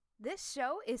This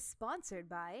show is sponsored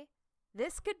by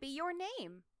This Could Be Your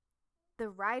Name, the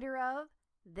writer of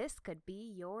This Could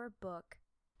Be Your Book.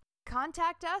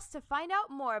 Contact us to find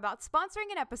out more about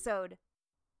sponsoring an episode.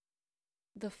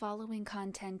 The following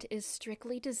content is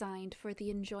strictly designed for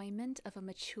the enjoyment of a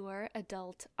mature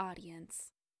adult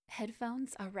audience.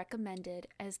 Headphones are recommended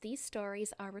as these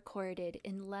stories are recorded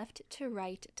in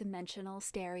left-to-right dimensional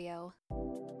stereo.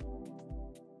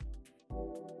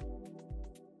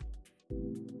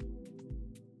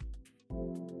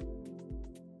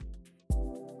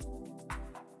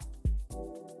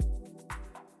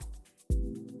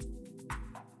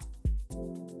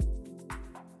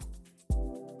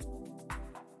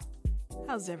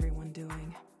 How's everyone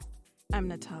doing? I'm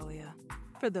Natalia,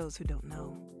 for those who don't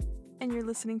know, and you're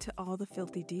listening to All the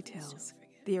Filthy Details,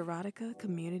 the Erotica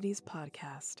Communities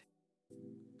podcast.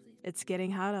 It's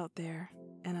getting hot out there,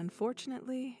 and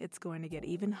unfortunately, it's going to get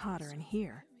even hotter in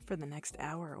here for the next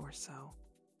hour or so.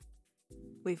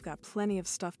 We've got plenty of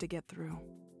stuff to get through.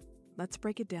 Let's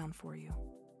break it down for you.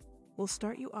 We'll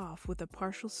start you off with a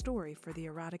partial story for the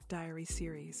Erotic Diary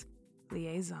series,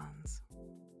 Liaisons.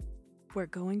 We're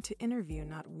going to interview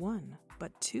not one,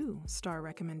 but two star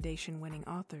recommendation-winning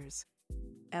authors,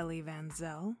 Ellie Van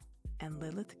Zel and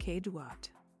Lilith K. Duat.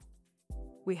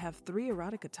 We have 3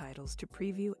 erotica titles to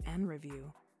preview and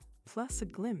review, plus a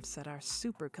glimpse at our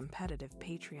super competitive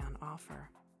Patreon offer.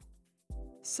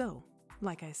 So,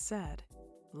 like I said,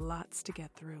 lots to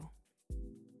get through.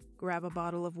 Grab a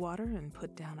bottle of water and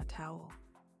put down a towel.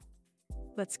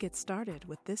 Let's get started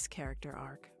with this character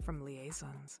arc from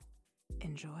Liaisons.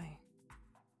 Enjoy.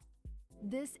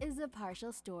 This is a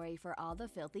partial story for All the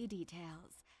Filthy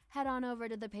Details. Head on over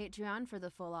to the Patreon for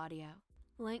the full audio.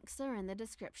 Links are in the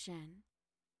description.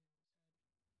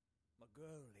 My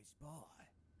girl is by.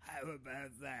 How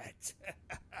about that?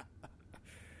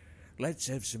 Let's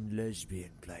have some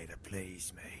lesbian play to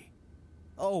please me.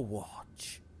 I'll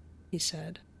watch, he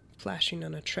said, flashing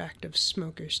unattractive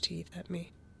smoker's teeth at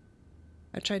me.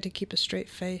 I tried to keep a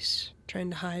straight face, trying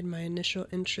to hide my initial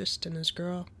interest in his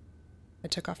girl. I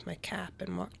took off my cap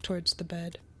and walked towards the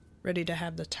bed, ready to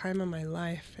have the time of my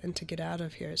life and to get out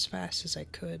of here as fast as I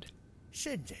could.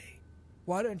 Cindy,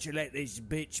 why don't you let this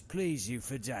bitch please you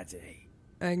for daddy?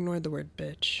 I ignored the word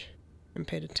bitch and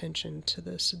paid attention to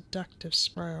the seductive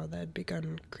smile that had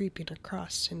begun creeping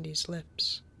across Cindy's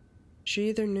lips. She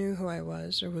either knew who I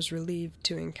was or was relieved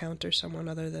to encounter someone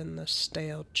other than the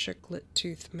stale,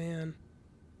 chiclet-toothed man.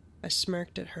 I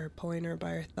smirked at her, pulling her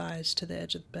by her thighs to the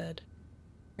edge of the bed.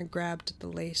 I grabbed at the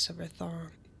lace of her thong,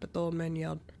 but the old man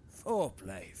yelled,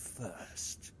 "Foreplay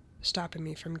first," stopping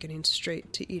me from getting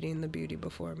straight to eating the beauty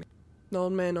before me. The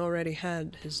old man already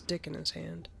had his dick in his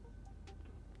hand.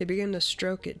 He began to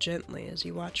stroke it gently as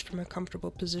he watched from a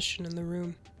comfortable position in the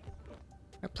room.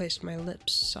 I placed my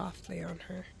lips softly on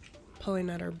her, pulling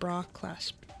at her bra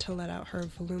clasp to let out her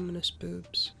voluminous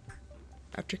boobs.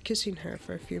 After kissing her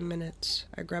for a few minutes,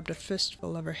 I grabbed a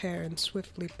fistful of her hair and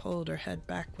swiftly pulled her head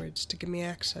backwards to give me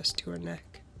access to her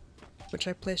neck, which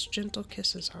I placed gentle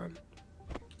kisses on.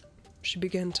 She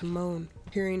began to moan.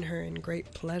 Hearing her in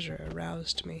great pleasure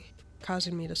aroused me,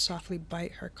 causing me to softly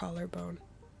bite her collarbone.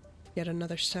 Yet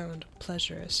another sound of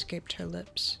pleasure escaped her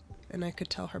lips, and I could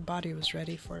tell her body was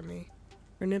ready for me.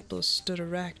 Her nipples stood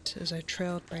erect as I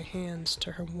trailed my hands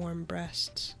to her warm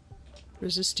breasts.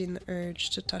 Resisting the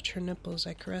urge to touch her nipples,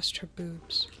 I caressed her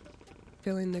boobs,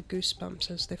 feeling the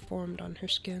goosebumps as they formed on her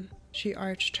skin. She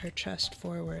arched her chest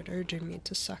forward, urging me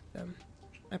to suck them.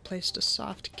 I placed a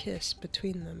soft kiss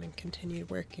between them and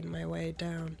continued working my way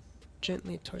down,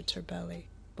 gently towards her belly,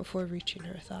 before reaching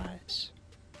her thighs.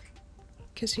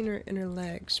 Kissing her inner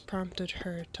legs prompted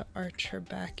her to arch her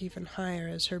back even higher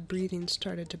as her breathing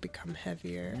started to become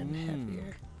heavier and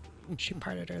heavier. She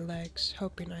parted her legs,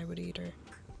 hoping I would eat her.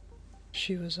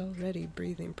 She was already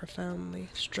breathing profoundly,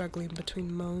 struggling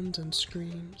between moans and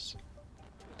screams.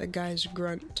 The guy's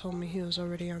grunt told me he was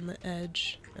already on the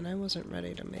edge, and I wasn't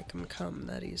ready to make him come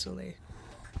that easily.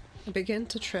 I began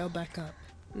to trail back up,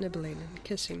 nibbling and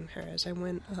kissing her as I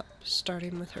went up,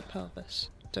 starting with her pelvis,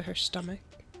 to her stomach,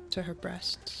 to her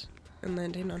breasts, and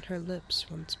landing on her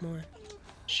lips once more.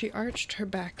 She arched her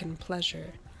back in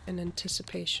pleasure and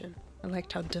anticipation. I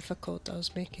liked how difficult I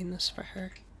was making this for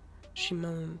her. She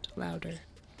moaned louder,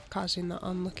 causing the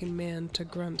onlooking man to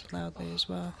grunt loudly as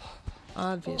well,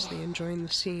 obviously enjoying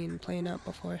the scene playing out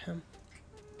before him.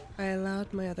 I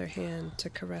allowed my other hand to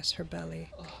caress her belly.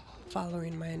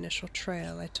 Following my initial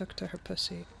trail, I took to her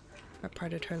pussy. I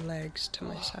parted her legs to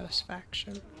my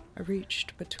satisfaction. I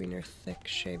reached between her thick,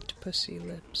 shaved pussy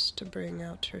lips to bring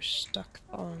out her stuck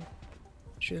thong.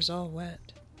 She was all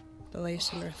wet. The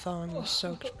lace in her thong was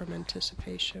soaked from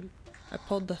anticipation. I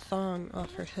pulled the thong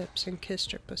off her hips and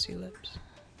kissed her pussy lips,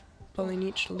 pulling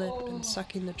each lip and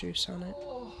sucking the juice on it.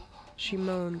 She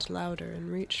moaned louder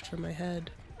and reached for my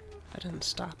head. I didn't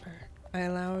stop her. I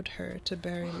allowed her to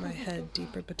bury my head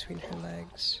deeper between her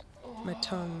legs. My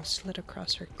tongue slid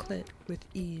across her clit with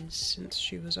ease since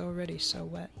she was already so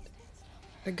wet.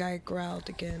 The guy growled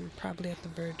again, probably at the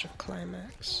verge of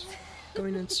climax.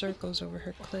 Going in circles over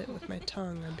her clit with my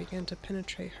tongue, I began to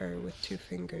penetrate her with 2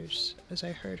 fingers as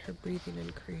I heard her breathing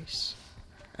increase.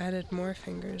 I added more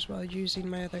fingers while using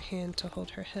my other hand to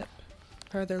hold her hip.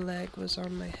 Her other leg was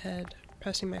on my head,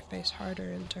 pressing my face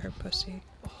harder into her pussy.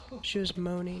 She was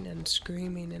moaning and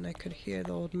screaming, and I could hear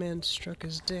the old man stroke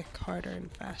his dick harder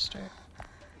and faster.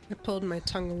 I pulled my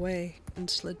tongue away and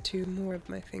slid 2 more of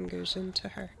my fingers into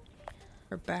her.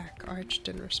 Her back arched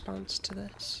in response to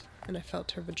this, and I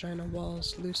felt her vagina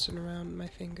walls loosen around my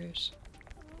fingers.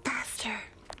 Faster!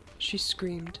 She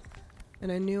screamed,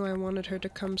 and I knew I wanted her to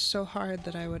come so hard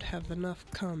that I would have enough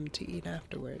cum to eat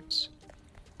afterwards.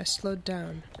 I slowed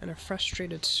down, and a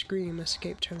frustrated scream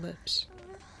escaped her lips.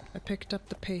 I picked up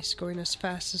the pace, going as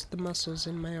fast as the muscles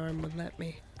in my arm would let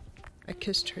me. I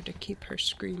kissed her to keep her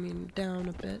screaming down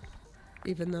a bit,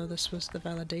 even though this was the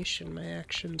validation my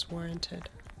actions warranted.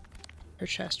 Her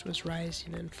chest was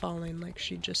rising and falling like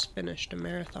she'd just finished a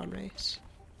marathon race.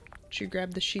 She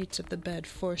grabbed the sheets of the bed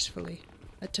forcefully,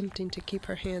 attempting to keep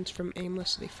her hands from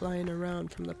aimlessly flying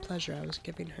around from the pleasure I was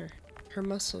giving her. Her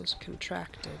muscles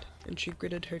contracted, and she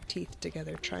gritted her teeth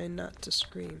together, trying not to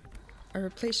scream. I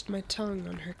replaced my tongue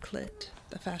on her clit.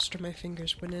 The faster my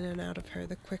fingers went in and out of her,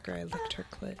 the quicker I licked her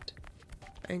clit.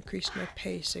 I increased my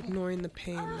pace, ignoring the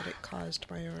pain that it caused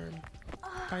my arm,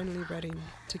 finally ready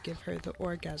to give her the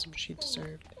orgasm she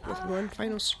deserved. With one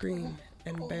final scream,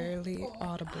 and barely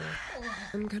audible,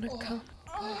 "I'm gonna come,"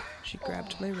 she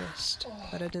grabbed my wrist,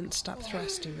 but I didn't stop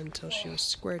thrusting until she was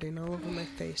squirting all over my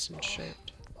face and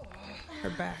shirt. Her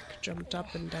back jumped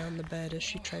up and down the bed as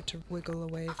she tried to wiggle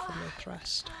away from my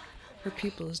thrust. Her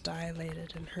pupils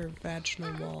dilated, and her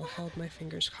vaginal wall held my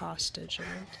fingers hostage in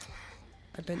it.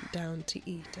 I bent down to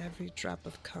eat every drop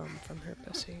of cum from her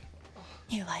pussy.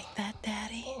 You like that,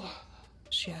 Daddy?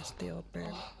 She asked the old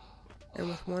man, and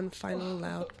with one final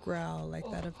loud growl like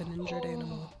that of an injured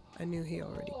animal, I knew he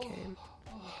already came.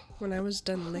 When I was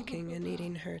done licking and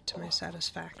eating her to my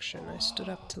satisfaction, I stood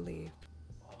up to leave.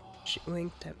 She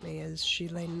winked at me as she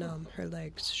lay numb, her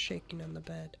legs shaking on the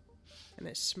bed, and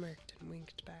I smirked and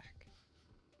winked back.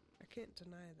 I can't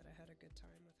deny that I had a good time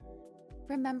with her.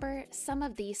 Remember, some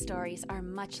of these stories are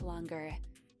much longer.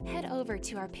 Head over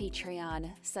to our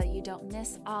Patreon so you don't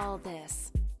miss all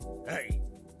this. Hey,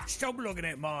 stop looking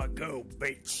at my girl,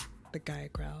 bitch. The guy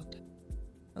growled.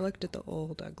 I looked at the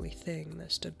old, ugly thing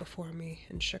that stood before me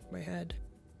and shook my head.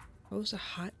 What was a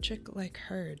hot chick like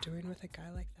her doing with a guy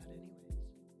like that anyways?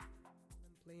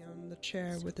 Limply on the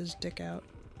chair with his dick out,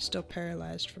 still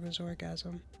paralyzed from his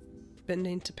orgasm.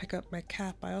 Bending to pick up my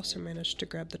cap, I also managed to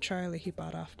grab the Charlie he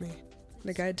bought off me.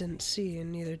 The guy didn't see,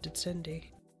 and neither did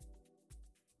Cindy.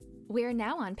 We're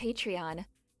now on Patreon.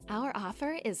 Our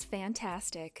offer is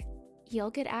fantastic. You'll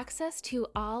get access to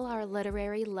all our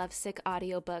literary lovesick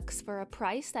audiobooks for a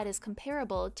price that is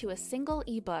comparable to a single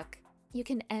ebook. You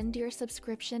can end your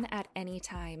subscription at any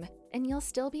time, and you'll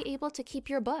still be able to keep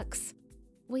your books.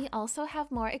 We also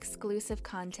have more exclusive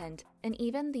content, and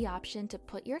even the option to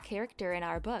put your character in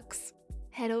our books.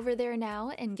 Head over there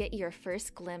now and get your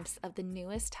first glimpse of the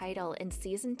newest title in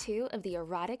Season 2 of the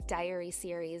Erotic Diary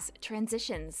series,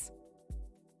 Transitions.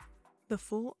 The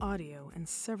full audio and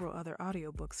several other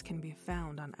audiobooks can be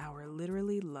found on our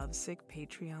Literally Lovesick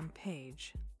Patreon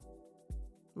page.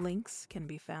 Links can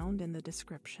be found in the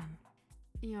description.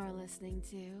 You're listening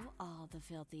to All the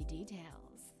Filthy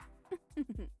Details.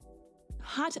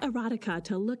 Hot erotica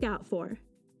to look out for.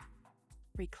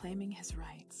 Reclaiming His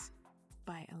Rights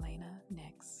by Elena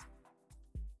Nix.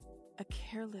 A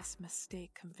careless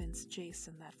mistake convinced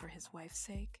Jason that for his wife's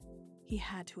sake, he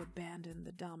had to abandon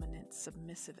the dominant,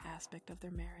 submissive aspect of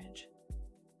their marriage.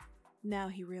 Now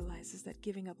he realizes that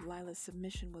giving up Lila's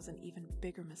submission was an even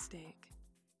bigger mistake.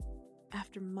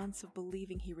 After months of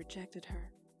believing he rejected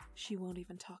her, she won't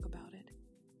even talk about it.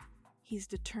 He's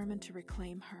determined to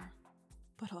reclaim her,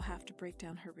 but he'll have to break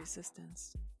down her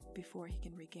resistance before he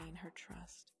can regain her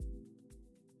trust.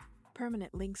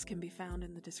 Permanent links can be found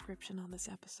in the description on this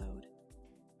episode.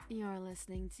 You're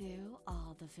listening to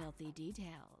All the Filthy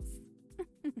Details.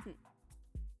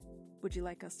 Would you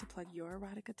like us to plug your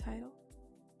erotica title?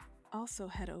 Also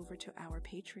head over to our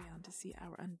Patreon to see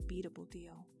our unbeatable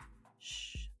deal.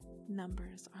 Shh,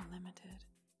 numbers are limited.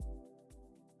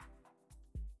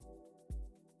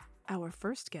 Our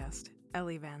first guest,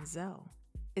 Ellie Van Zell,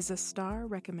 is a star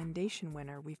recommendation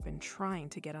winner we've been trying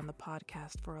to get on the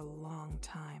podcast for a long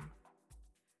time.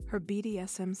 Her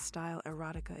BDSM-style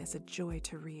erotica is a joy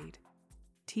to read,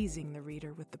 teasing the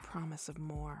reader with the promise of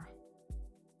more.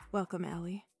 Welcome,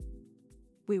 Ellie.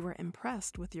 We were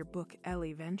impressed with your book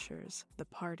Ellie Ventures, The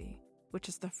Party, which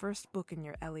is the first book in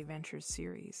your Ellie Ventures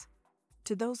series.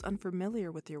 To those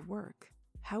unfamiliar with your work,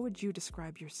 how would you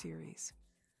describe your series?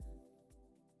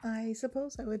 I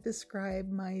suppose I would describe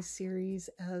my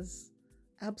series as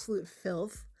absolute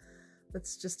filth.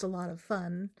 That's just a lot of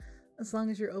fun. As long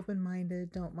as you're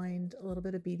open-minded, don't mind a little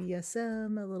bit of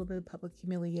BDSM, a little bit of public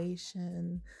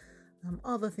humiliation,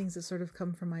 all the things that sort of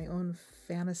come from my own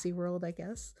fantasy world, I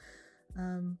guess.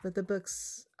 But the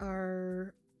books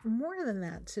are more than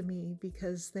that to me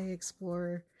because they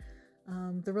explore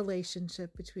the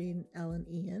relationship between Elle and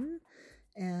Ian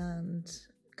and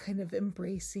kind of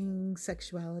embracing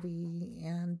sexuality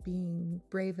and being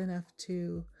brave enough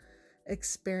to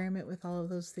experiment with all of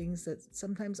those things that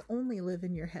sometimes only live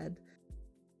in your head.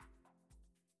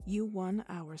 You won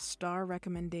our star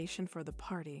recommendation for The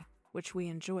Party, which we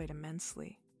enjoyed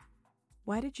immensely.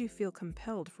 Why did you feel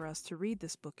compelled for us to read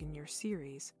this book in your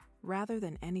series rather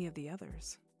than any of the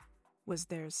others? Was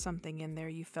there something in there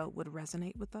you felt would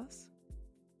resonate with us?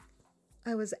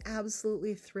 I was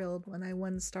absolutely thrilled when I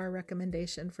won star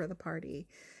recommendation for The Party.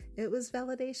 It was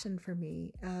validation for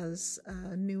me as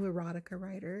a new erotica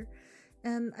writer.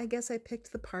 And I guess I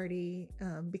picked The Party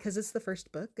because it's the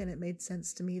first book and it made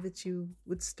sense to me that you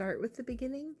would start with the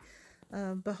beginning.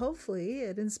 But hopefully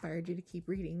it inspired you to keep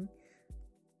reading.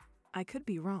 I could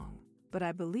be wrong, but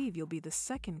I believe you'll be the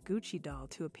second Gucci doll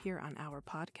to appear on our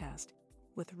podcast,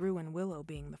 with Rue and Willow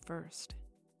being the first.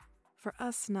 For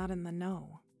us not in the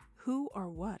know, who or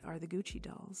what are the Gucci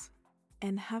dolls?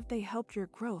 And have they helped your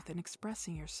growth in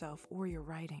expressing yourself or your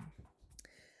writing?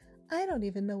 I don't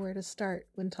even know where to start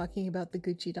when talking about the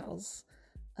Gucci dolls.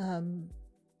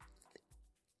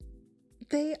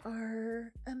 They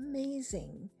are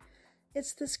amazing.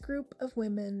 It's this group of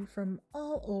women from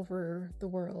all over the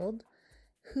world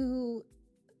who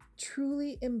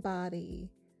truly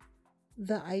embody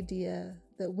the idea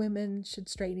that women should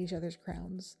straighten each other's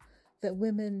crowns, that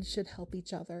women should help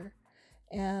each other.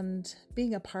 And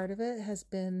being a part of it has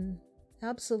been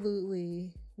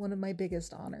absolutely one of my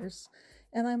biggest honors.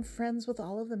 And I'm friends with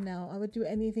all of them now. I would do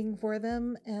anything for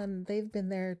them, and they've been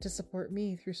there to support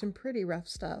me through some pretty rough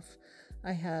stuff.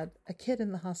 I had a kid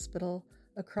in the hospital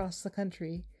across the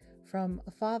country from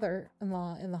a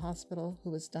father-in-law in the hospital who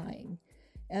was dying.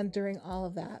 And during all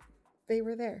of that, they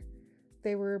were there.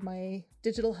 They were my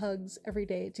digital hugs every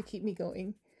day to keep me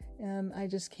going. And I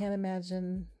just can't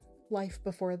imagine life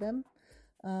before them,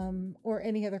 or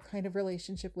any other kind of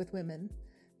relationship with women.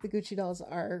 The Gucci dolls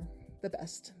are the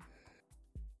best.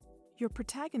 Your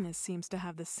protagonist seems to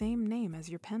have the same name as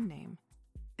your pen name.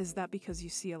 Is that because you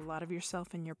see a lot of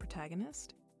yourself in your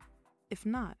protagonist? If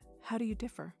not, how do you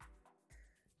differ?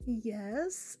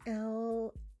 Yes,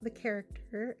 Elle, the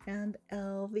character, and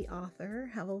Elle, the author,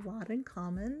 have a lot in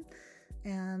common.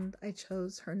 And I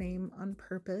chose her name on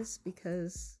purpose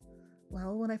because,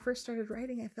 well, when I first started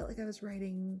writing, I felt like I was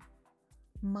writing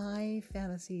my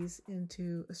fantasies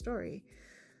into a story.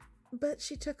 But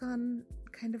she took on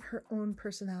kind of her own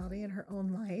personality and her own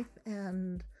life,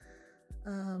 and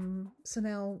so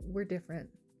now we're different.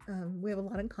 We have a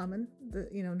lot in common,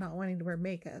 not wanting to wear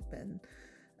makeup and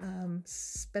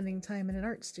spending time in an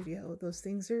art studio. Those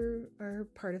things are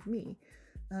part of me.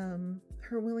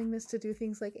 Her willingness to do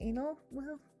things like anal,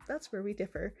 well, that's where we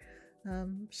differ.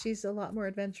 She's a lot more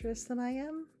adventurous than I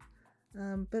am.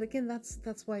 But again,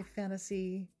 that's why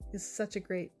fantasy is such a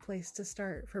great place to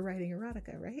start for writing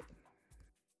erotica, right?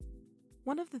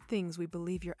 One of the things we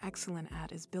believe you're excellent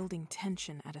at is building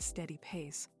tension at a steady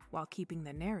pace while keeping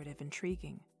the narrative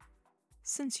intriguing.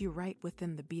 Since you write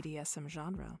within the BDSM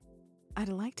genre, I'd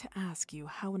like to ask you,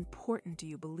 how important do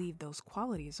you believe those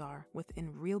qualities are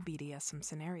within real BDSM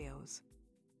scenarios?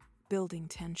 Building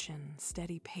tension,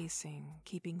 steady pacing,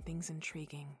 keeping things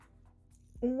intriguing.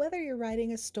 Whether you're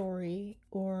writing a story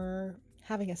or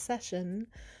having a session,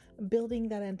 building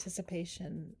that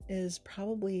anticipation is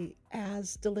probably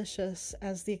as delicious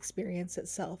as the experience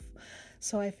itself.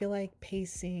 So I feel like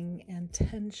pacing and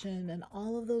tension and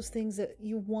all of those things that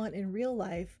you want in real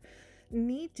life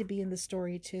need to be in the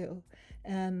story too.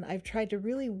 And I've tried to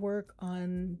really work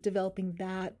on developing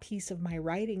that piece of my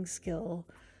writing skill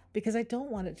because I don't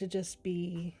want it to just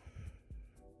be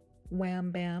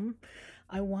wham bam.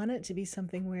 I want it to be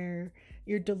something where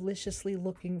you're deliciously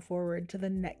looking forward to the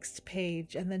next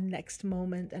page and the next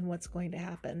moment and what's going to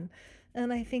happen.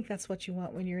 And I think that's what you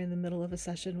want when you're in the middle of a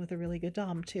session with a really good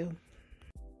dom, too.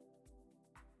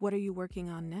 What are you working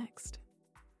on next?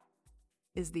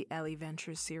 Is the Ellie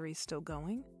Ventures series still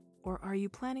going, or are you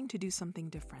planning to do something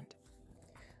different?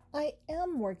 I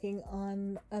am working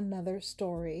on another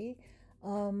story.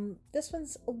 This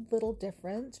one's a little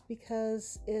different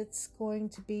because it's going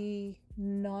to be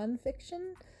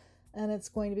nonfiction, and it's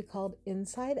going to be called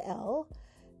Inside Elle,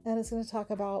 and it's going to talk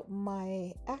about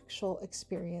my actual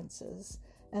experiences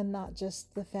and not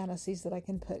just the fantasies that I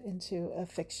can put into a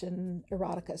fiction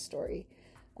erotica story.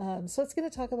 So it's going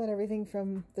to talk about everything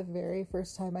from the very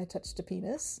first time I touched a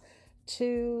penis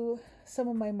to some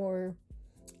of my more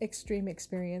extreme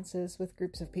experiences with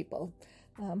groups of people.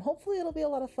 Hopefully it'll be a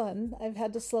lot of fun. I've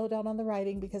had to slow down on the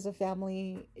writing because of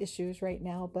family issues right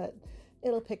now, but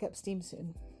it'll pick up steam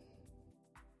soon.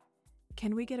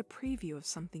 Can we get a preview of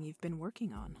something you've been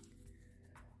working on?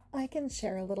 I can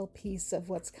share a little piece of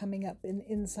what's coming up in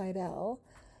Inside Elle.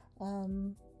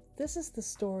 This is the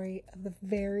story of the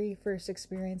very first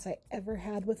experience I ever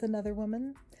had with another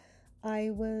woman.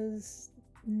 I was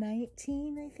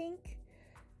 19, I think,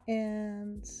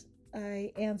 and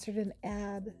I answered an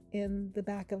ad in the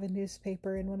back of a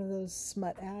newspaper in one of those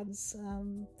smut ads.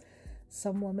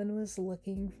 Some woman was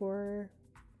looking for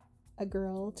a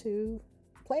girl to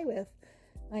play with.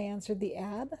 I answered the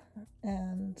ad,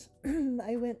 and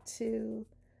I went to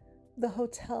the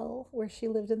hotel where she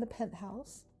lived in the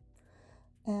penthouse,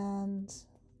 and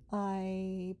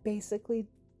I basically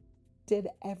did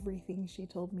everything she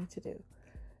told me to do.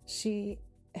 She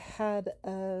had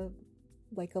a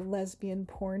lesbian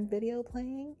porn video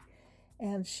playing,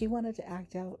 and she wanted to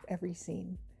act out every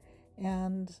scene,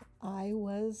 and I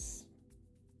was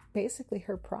basically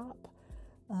her prop.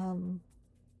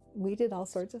 We did all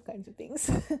sorts of kinds of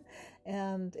things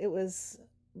and it was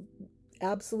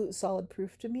absolute solid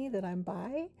proof to me that I'm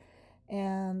bi,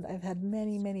 and I've had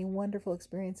many, many wonderful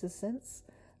experiences since,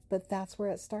 but that's where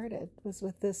it started, was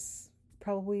with this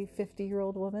probably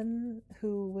 50-year-old woman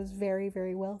who was very,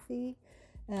 very wealthy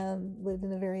and lived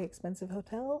in a very expensive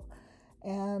hotel,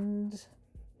 and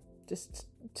just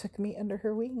took me under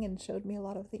her wing and showed me a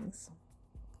lot of things.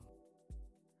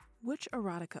 Which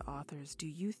erotica authors do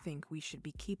you think we should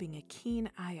be keeping a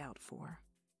keen eye out for?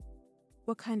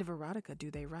 What kind of erotica do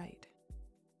they write?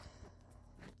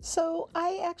 So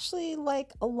I actually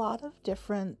like a lot of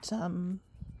different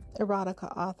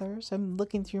erotica authors. I'm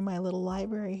looking through my little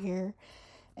library here,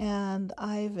 and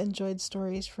I've enjoyed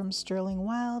stories from Sterling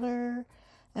Wilder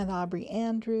and Aubrey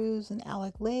Andrews and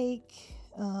Alec Lake.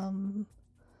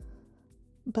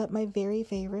 But my very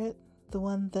favorite, the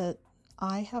one that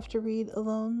I have to read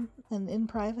alone and in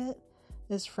private,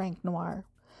 is Frank Noir.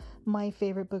 My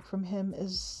favorite book from him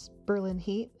is Berlin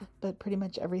Heat, but pretty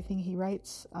much everything he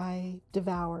writes I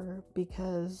devour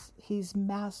because he's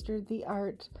mastered the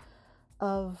art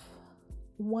of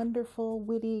wonderful,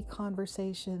 witty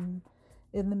conversation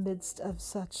in the midst of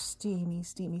such steamy,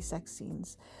 steamy sex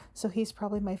scenes. So he's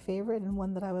probably my favorite and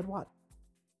one that I would watch.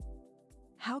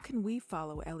 How can we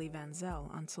follow Ellie Van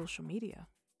Zel on social media?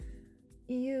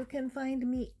 You can find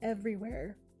me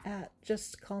everywhere at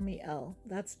Just Call Me Elle.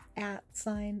 That's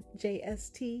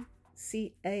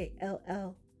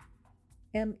 @JSTCALLMEELLE.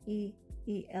 And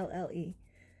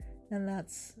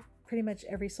that's pretty much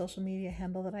every social media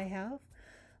handle that I have.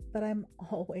 But I'm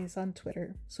always on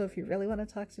Twitter. So if you really want to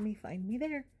talk to me, find me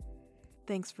there.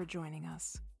 Thanks for joining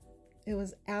us. It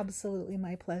was absolutely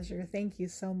my pleasure. Thank you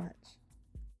so much.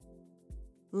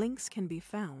 Links can be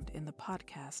found in the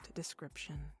podcast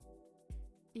description.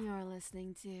 You're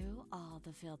listening to All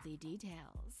the Filthy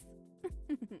Details.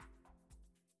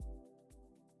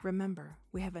 Remember,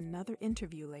 we have another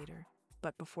interview later,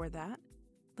 but before that,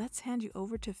 let's hand you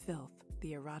over to Filth,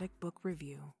 the erotic book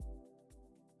review.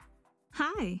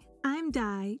 Hi, I'm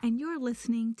Di, and you're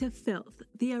listening to Filth,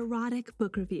 the erotic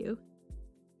book review.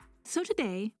 So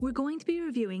today, we're going to be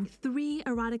reviewing 3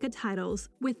 erotica titles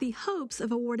with the hopes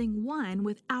of awarding one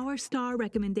with our star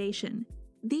recommendation.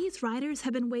 These writers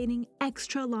have been waiting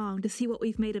extra long to see what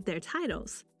we've made of their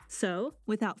titles. So,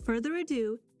 without further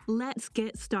ado, let's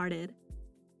get started.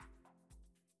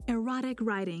 Erotic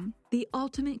Writing, The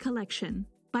Ultimate Collection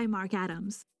by Mark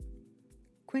Adams.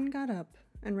 Quinn got up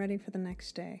and ready for the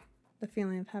next day. The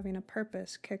feeling of having a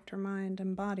purpose kicked her mind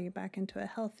and body back into a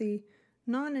healthy,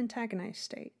 non-antagonized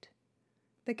state.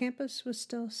 The campus was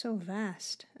still so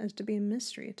vast as to be a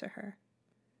mystery to her,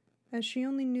 as she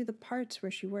only knew the parts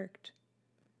where she worked.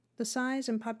 The size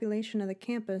and population of the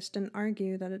campus didn't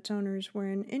argue that its owners were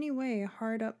in any way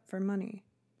hard up for money.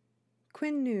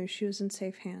 Quinn knew she was in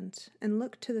safe hands and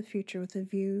looked to the future with a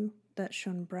view that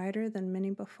shone brighter than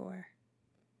many before.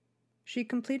 She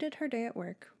completed her day at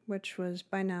work, which was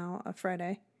by now a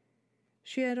Friday.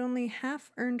 She had only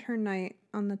half earned her night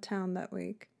on the town that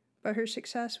week, but her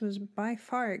success was by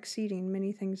far exceeding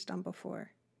many things done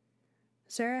before.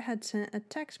 Sarah had sent a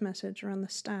text message around the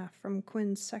staff from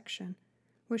Quinn's section,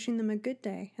 wishing them a good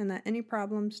day and that any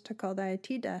problems to call the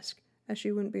IT desk as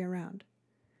she wouldn't be around,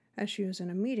 as she was in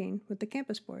a meeting with the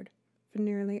campus board for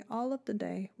nearly all of the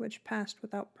day, which passed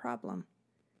without problem,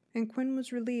 and Quinn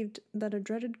was relieved that a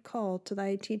dreaded call to the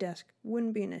IT desk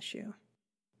wouldn't be an issue.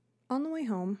 On the way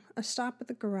home, a stop at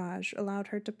the garage allowed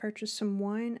her to purchase some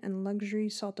wine and luxury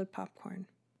salted popcorn,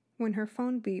 when her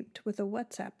phone beeped with a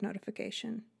WhatsApp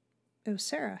notification. It was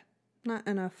Sarah, not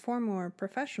in a formal or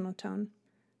professional tone.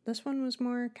 This one was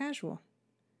more casual.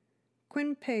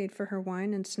 Quinn paid for her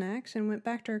wine and snacks and went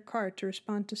back to her car to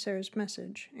respond to Sarah's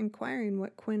message, inquiring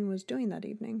what Quinn was doing that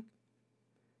evening.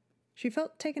 She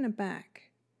felt taken aback.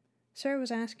 Sarah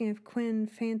was asking if Quinn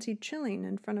fancied chilling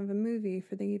in front of a movie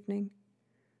for the evening,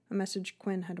 a message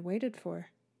Quinn had waited for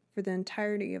the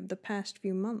entirety of the past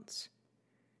few months.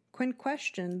 Quinn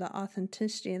questioned the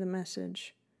authenticity of the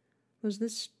message. Was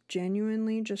this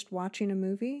genuinely just watching a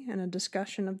movie and a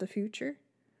discussion of the future?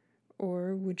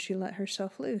 Or would she let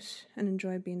herself loose and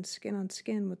enjoy being skin on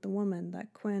skin with the woman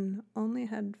that Quinn only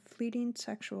had fleeting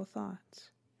sexual thoughts?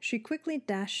 She quickly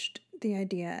dashed the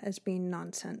idea as being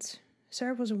nonsense.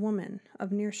 Sarah was a woman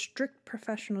of near strict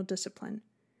professional discipline.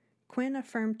 Quinn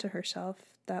affirmed to herself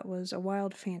that was a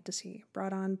wild fantasy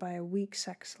brought on by a weak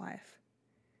sex life.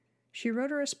 She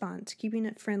wrote a response, keeping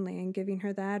it friendly and giving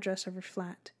her the address of her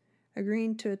flat,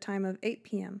 agreeing to a time of 8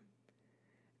 p.m.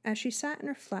 As she sat in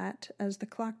her flat, as the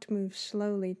clock moved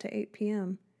slowly to 8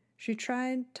 p.m., she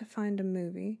tried to find a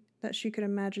movie that she could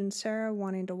imagine Sarah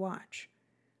wanting to watch,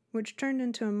 which turned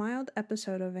into a mild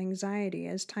episode of anxiety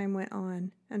as time went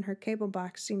on, and her cable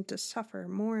box seemed to suffer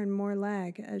more and more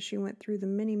lag as she went through the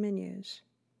many menus.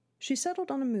 She settled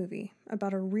on a movie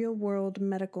about a real-world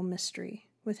medical mystery,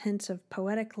 with hints of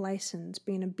poetic license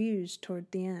being abused toward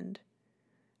the end,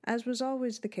 as was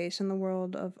always the case in the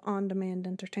world of on-demand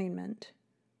entertainment.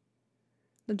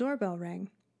 The doorbell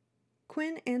rang.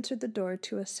 Quinn answered the door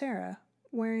to a Sarah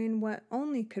wearing what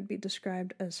only could be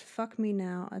described as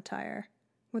fuck-me-now attire,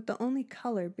 with the only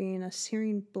color being a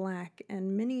searing black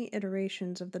and many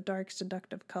iterations of the dark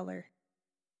seductive color.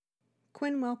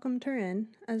 Quinn welcomed her in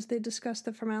as they discussed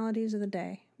the formalities of the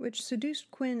day, which seduced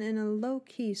Quinn in a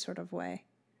low-key sort of way.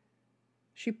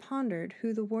 She pondered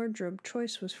who the wardrobe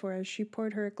choice was for as she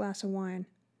poured her a glass of wine.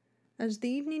 As the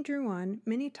evening drew on,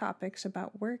 many topics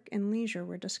about work and leisure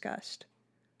were discussed,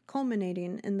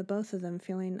 culminating in the both of them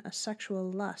feeling a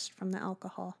sexual lust from the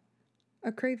alcohol,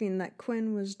 a craving that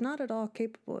Quinn was not at all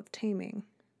capable of taming.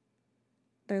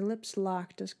 Their lips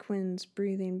locked as Quinn's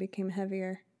breathing became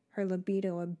heavier, her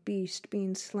libido a beast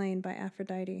being slain by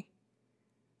Aphrodite.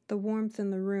 The warmth in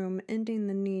the room ending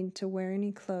the need to wear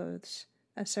any clothes,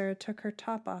 as Sarah took her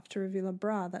top off to reveal a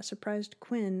bra that surprised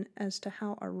Quinn as to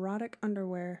how erotic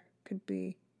underwear could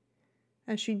be,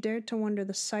 as she dared to wonder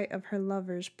the sight of her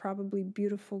lover's probably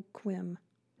beautiful quim.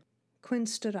 Quinn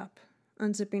stood up,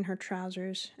 unzipping her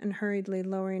trousers and hurriedly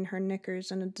lowering her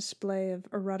knickers in a display of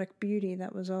erotic beauty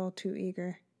that was all too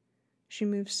eager. She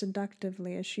moved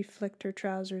seductively as she flicked her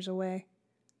trousers away.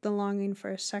 The longing for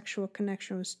a sexual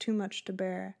connection was too much to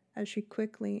bear as she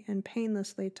quickly and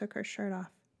painlessly took her shirt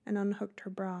off and unhooked her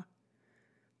bra,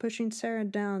 pushing Sarah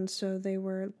down so they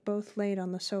were both laid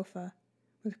on the sofa,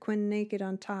 with Quinn naked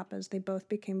on top as they both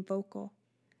became vocal,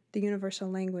 the universal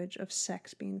language of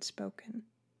sex being spoken.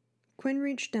 Quinn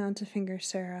reached down to finger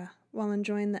Sarah, while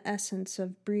enjoying the essence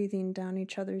of breathing down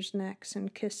each other's necks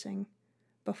and kissing,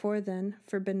 before then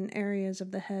forbidden areas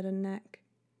of the head and neck.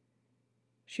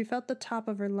 She felt the top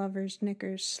of her lover's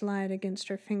knickers slide against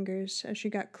her fingers as she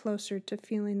got closer to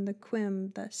feeling the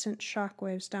quim that sent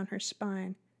shockwaves down her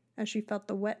spine, as she felt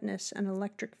the wetness and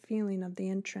electric feeling of the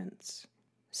entrance.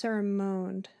 Sarah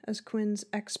moaned as Quinn's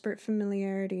expert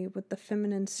familiarity with the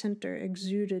feminine center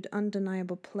exuded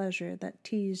undeniable pleasure that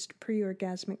teased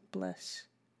pre-orgasmic bliss.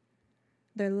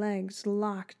 Their legs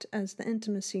locked as the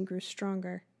intimacy grew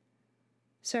stronger.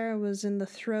 Sarah was in the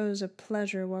throes of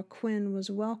pleasure while Quinn was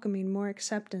welcoming more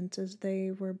acceptance as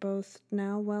they were both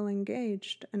now well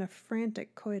engaged in a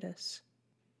frantic coitus.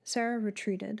 Sarah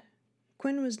retreated.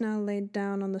 Quinn was now laid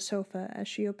down on the sofa as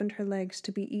she opened her legs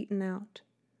to be eaten out.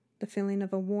 The feeling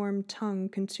of a warm tongue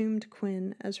consumed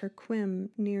Quinn as her quim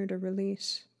neared a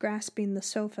release, grasping the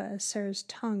sofa as Sarah's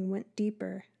tongue went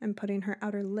deeper and putting her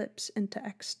outer lips into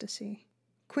ecstasy.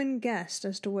 Quinn guessed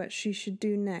as to what she should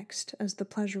do next, as the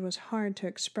pleasure was hard to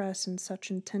express in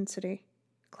such intensity.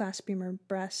 clasping her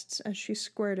breasts as she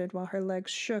squirted while her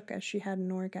legs shook as she had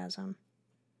an orgasm.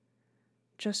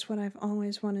 "Just what I've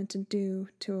always wanted to do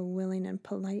to a willing and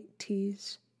polite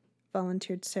tease,"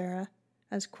 volunteered Sarah,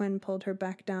 as Quinn pulled her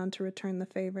back down to return the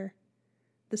favor.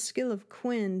 The skill of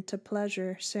Quinn to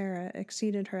pleasure Sarah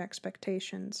exceeded her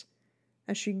expectations,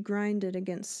 as she grinded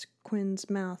against Quinn's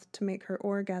mouth to make her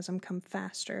orgasm come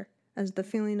faster. As the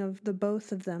feeling of the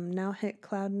both of them now hit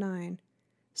cloud 9,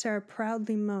 Sarah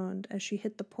proudly moaned as she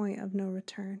hit the point of no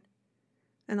return.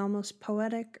 An almost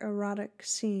poetic, erotic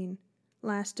scene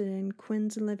lasted in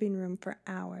Quinn's living room for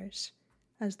hours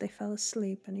as they fell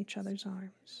asleep in each other's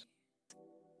arms.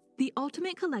 The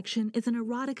Ultimate Collection is an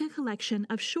erotica collection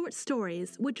of short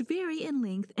stories which vary in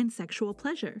length and sexual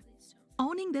pleasure.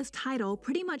 Owning this title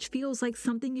pretty much feels like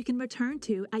something you can return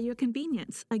to at your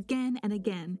convenience again and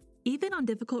again, even on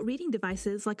difficult reading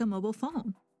devices like a mobile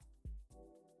phone.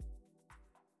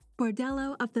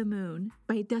 Bordello of the Moon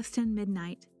by Dustin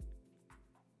Midnight.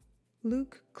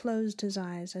 Luke closed his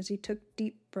eyes as he took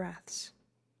deep breaths.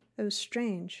 It was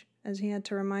strange, as he had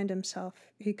to remind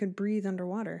himself he could breathe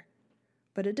underwater,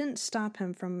 but it didn't stop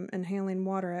him from inhaling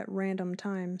water at random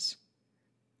times.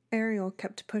 Ariel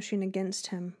kept pushing against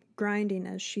him, grinding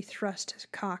as she thrust his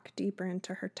cock deeper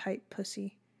into her tight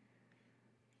pussy.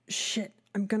 "Shit,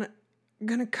 I'm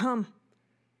gonna come,"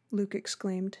 Luke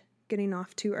exclaimed, getting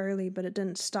off too early, but it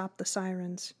didn't stop the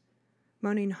sirens.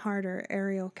 Moaning harder,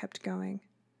 Ariel kept going,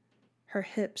 her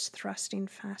hips thrusting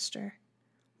faster,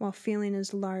 while feeling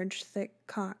his large, thick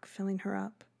cock filling her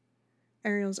up.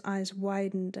 Ariel's eyes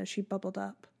widened as she bubbled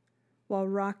up, while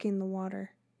rocking the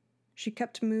water. She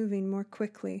kept moving more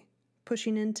quickly,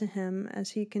 pushing into him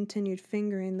as he continued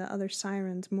fingering the other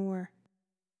sirens more.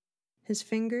 His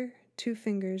two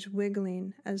fingers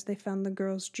wiggling as they found the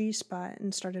girl's G-spot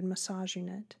and started massaging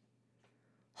it.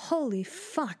 "Holy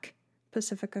fuck!"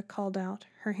 Pacifica called out,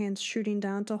 her hands shooting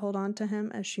down to hold on to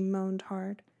him as she moaned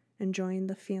hard, enjoying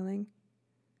the feeling.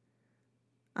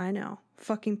 "I know.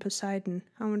 Fucking Poseidon.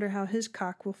 I wonder how his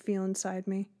cock will feel inside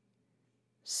me."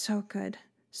 "So good.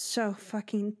 So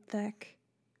fucking thick,"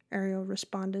 Ariel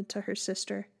responded to her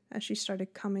sister as she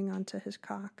started coming onto his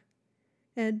cock.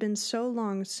 It had been so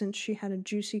long since she had a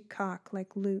juicy cock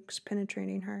like Luke's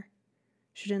penetrating her.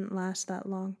 She didn't last that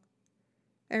long.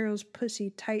 Ariel's pussy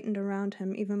tightened around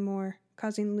him even more,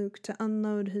 causing Luke to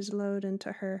unload his load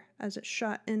into her as it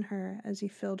shot in her as he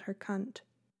filled her cunt.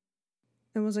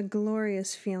 It was a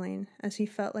glorious feeling, as he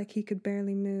felt like he could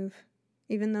barely move,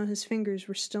 even though his fingers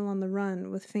were still on the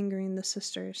run with fingering the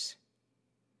sisters.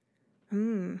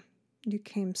 You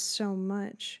came so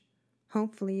much.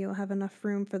 Hopefully you'll have enough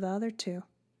room for the other two."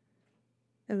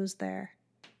 It was there.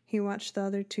 He watched the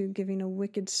other two giving a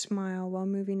wicked smile while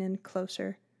moving in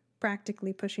closer,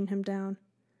 practically pushing him down.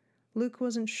 Luke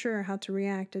wasn't sure how to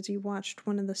react as he watched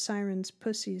one of the sirens'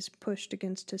 pussies pushed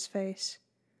against his face.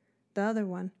 The other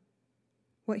one,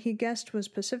 what he guessed was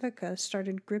Pacifica,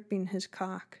 started gripping his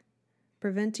cock,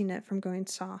 preventing it from going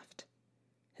soft.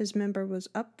 His member was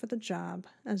up for the job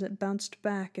as it bounced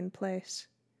back in place.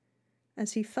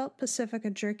 As he felt Pacifica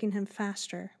jerking him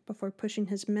faster before pushing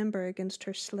his member against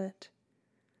her slit.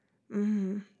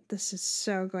 This is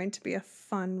so going to be a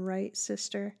fun, right,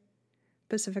 sister?"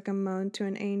 Pacifica moaned to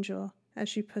an angel as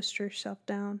she pushed herself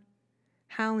down,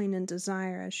 howling in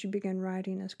desire as she began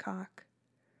riding his cock.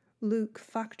 Luke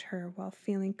fucked her while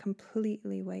feeling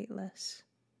completely weightless.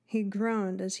 He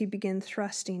groaned as he began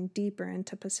thrusting deeper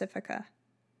into Pacifica.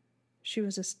 She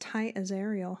was as tight as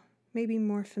Ariel, maybe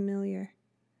more familiar.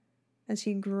 As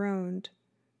he groaned,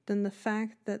 then the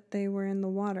fact that they were in the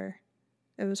water,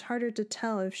 it was harder to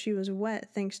tell if she was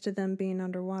wet thanks to them being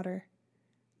underwater.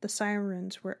 The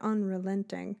sirens were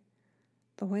unrelenting.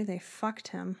 The way they fucked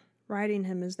him, riding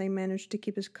him as they managed to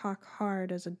keep his cock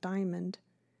hard as a diamond,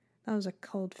 that was a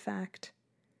cold fact.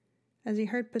 As he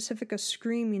heard Pacifica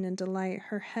screaming in delight,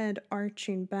 her head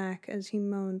arching back as he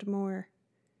moaned more.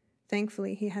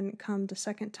 Thankfully, he hadn't come the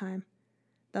second time.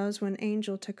 That was when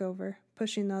Angel took over,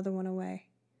 pushing the other one away.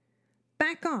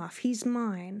 "Back off, he's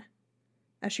mine,"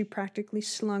 as she practically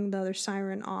slung the other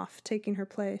siren off, taking her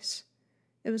place.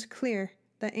 It was clear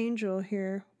that Angel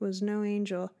here was no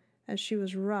angel, as she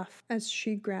was rough as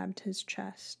she grabbed his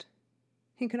chest.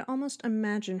 He could almost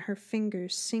imagine her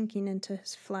fingers sinking into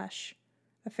his flesh,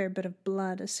 a fair bit of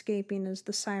blood escaping as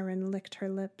the siren licked her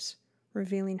lips,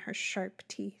 revealing her sharp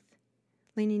teeth.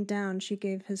 Leaning down, she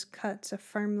gave his cuts a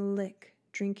firm lick,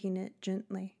 drinking it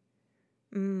gently.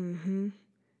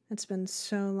 It's been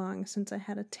so long since I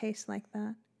had a taste like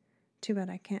that. Too bad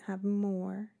I can't have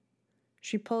more."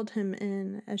 She pulled him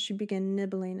in as she began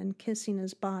nibbling and kissing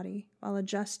his body while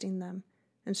adjusting them,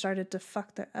 and started to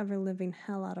fuck the ever-living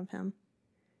hell out of him.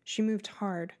 She moved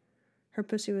hard. Her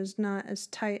pussy was not as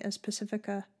tight as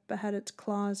Pacifica, but had its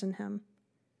claws in him.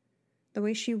 The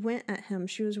way she went at him,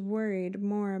 she was worried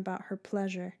more about her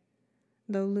pleasure,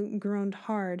 though Luke groaned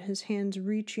hard, his hands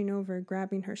reaching over,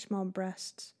 grabbing her small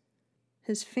breasts,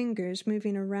 his fingers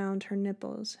moving around her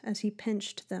nipples as he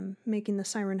pinched them, making the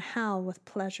siren howl with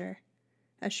pleasure,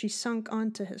 as she sunk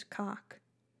onto his cock.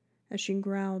 As she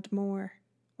growled more,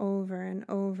 over and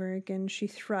over again she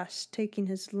thrust, taking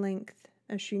his length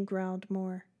as she growled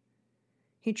more.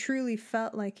 He truly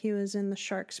felt like he was in the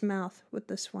shark's mouth with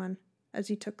this one, as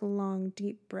he took long,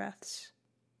 deep breaths.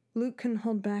 Luke couldn't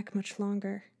hold back much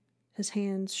longer, his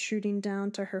hands shooting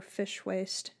down to her fish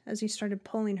waist as he started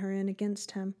pulling her in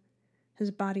against him,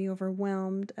 his body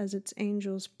overwhelmed as its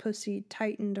angel's pussy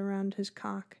tightened around his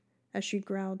cock as she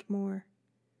growled more.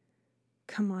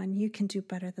 "Come on, you can do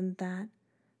better than that.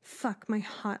 Fuck my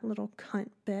hot little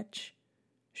cunt, bitch,"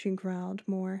 she growled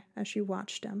more as she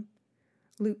watched him.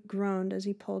 Luke groaned as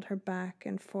he pulled her back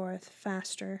and forth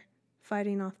faster,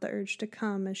 fighting off the urge to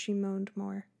come as she moaned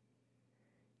more.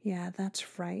 "Yeah,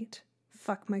 that's right.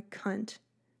 Fuck my cunt,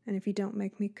 and if you don't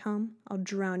make me come, I'll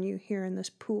drown you here in this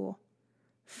pool.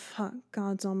 Fuck,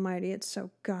 God's almighty, it's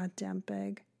so goddamn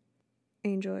big,"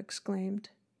 Angel exclaimed,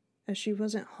 as she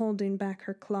wasn't holding back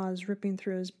her claws ripping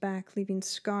through his back, leaving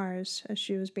scars as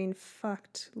she was being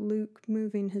fucked, Luke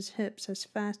moving his hips as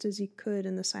fast as he could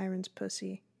in the siren's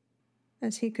pussy.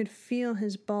 As he could feel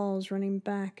his balls running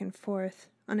back and forth,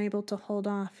 unable to hold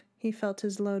off, he felt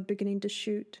his load beginning to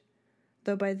shoot,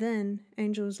 though by then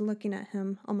Angel was looking at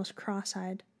him almost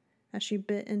cross-eyed as she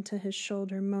bit into his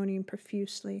shoulder, moaning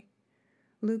profusely.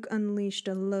 Luke unleashed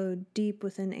a load deep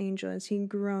within Angel as he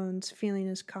groans, feeling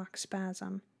his cock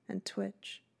spasm and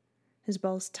twitch, his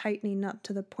balls tightening up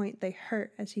to the point they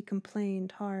hurt as he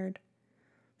complained hard.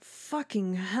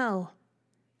 "Fucking hell!"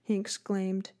 he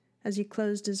exclaimed as he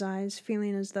closed his eyes,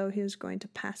 feeling as though he was going to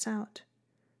pass out.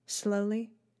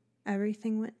 Slowly,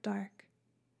 everything went dark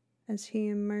as he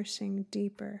immersing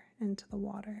deeper into the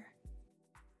water.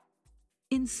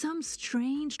 In some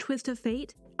strange twist of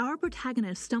fate, our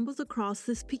protagonist stumbles across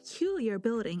this peculiar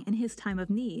building in his time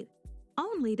of need,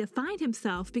 only to find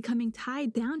himself becoming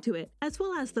tied down to it, as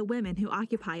well as the women who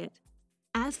occupy it.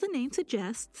 As the name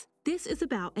suggests, this is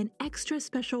about an extra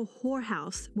special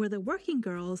whorehouse where the working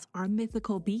girls are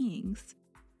mythical beings.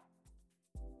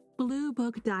 Blue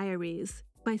Book Diaries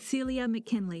by Celia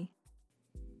McKinley.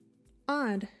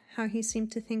 Odd how he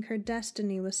seemed to think her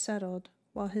destiny was settled,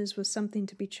 while his was something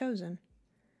to be chosen.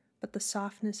 But the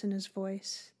softness in his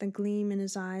voice, the gleam in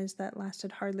his eyes that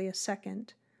lasted hardly a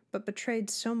second, but betrayed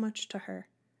so much to her,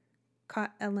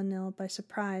 caught Elenil by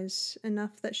surprise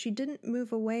enough that she didn't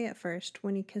move away at first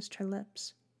when he kissed her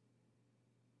lips.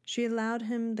 She allowed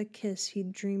him the kiss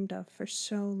he'd dreamed of for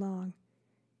so long,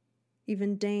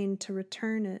 even deigned to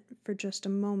return it for just a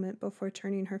moment before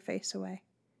turning her face away.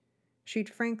 She'd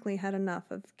frankly had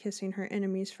enough of kissing her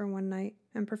enemies for one night,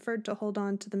 and preferred to hold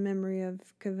on to the memory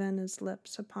of Kavena's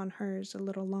lips upon hers a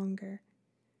little longer.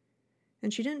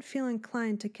 And she didn't feel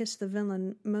inclined to kiss the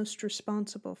villain most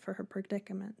responsible for her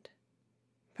predicament.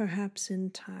 "Perhaps in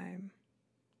time,"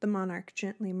 the monarch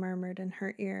gently murmured in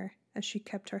her ear as she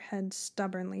kept her head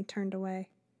stubbornly turned away.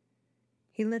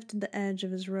 He lifted the edge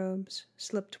of his robes,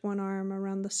 slipped one arm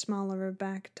around the small of her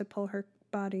back to pull her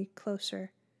body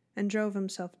closer, and drove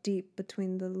himself deep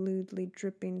between the lewdly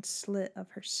dripping slit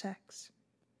of her sex.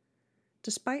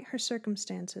 Despite her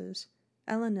circumstances,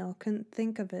 Elenil couldn't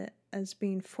think of it as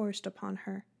being forced upon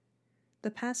her.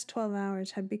 The past 12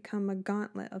 hours had become a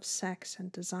gauntlet of sex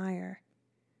and desire,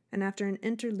 and after an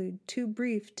interlude too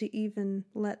brief to even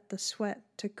let the sweat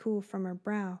to cool from her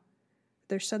brow,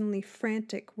 their suddenly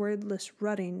frantic, wordless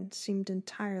rutting seemed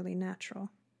entirely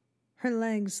natural. Her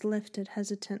legs lifted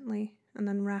hesitantly and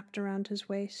then wrapped around his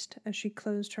waist as she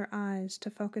closed her eyes to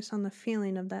focus on the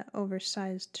feeling of that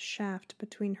oversized shaft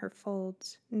between her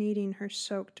folds, kneading her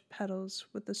soaked petals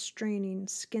with a straining,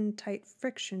 skin-tight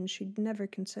friction she'd never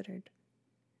considered.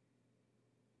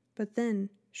 But then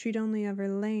she'd only ever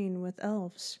lain with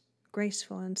elves,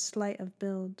 graceful and slight of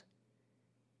build.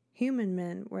 Human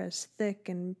men were as thick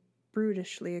and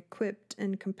brutishly equipped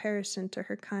in comparison to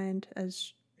her kind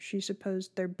as she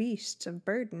supposed their beasts of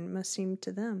burden must seem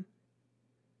to them.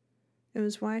 It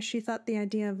was why she thought the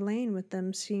idea of laying with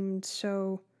them seemed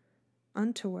so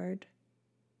untoward,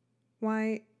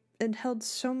 why it held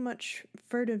so much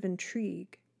furtive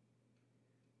intrigue.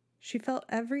 She felt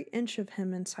every inch of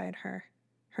him inside her.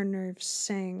 Her nerves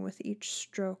sang with each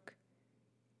stroke,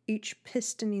 each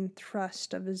pistoning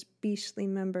thrust of his beastly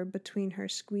member between her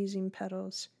squeezing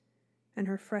petals, and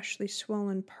her freshly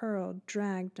swollen pearl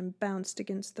dragged and bounced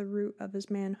against the root of his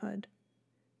manhood.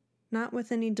 not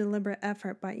with any deliberate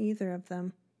effort by either of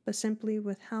them, but simply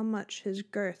with how much his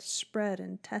girth spread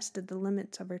and tested the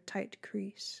limits of her tight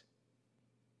crease.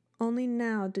 Only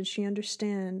now did she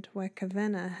understand why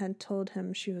Kavenna had told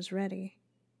him she was ready.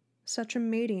 Such a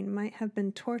mating might have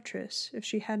been torturous if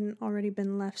she hadn't already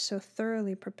been left so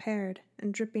thoroughly prepared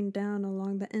and dripping down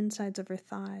along the insides of her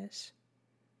thighs.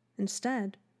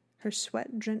 Instead, her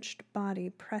sweat-drenched body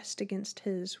pressed against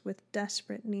his with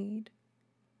desperate need.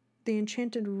 The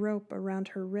enchanted rope around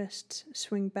her wrists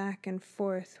swung back and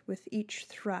forth with each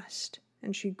thrust,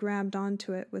 and she grabbed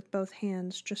onto it with both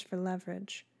hands just for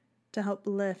leverage, to help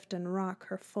lift and rock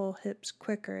her full hips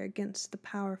quicker against the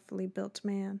powerfully built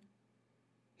man.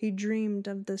 He dreamed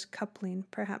of this coupling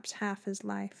perhaps half his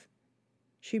life.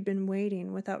 She'd been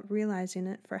waiting without realizing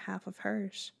it for half of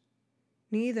hers.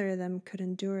 Neither of them could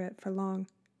endure it for long,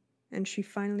 and she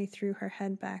finally threw her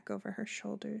head back over her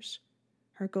shoulders,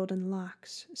 her golden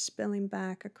locks spilling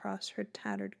back across her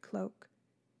tattered cloak,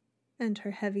 and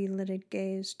her heavy-lidded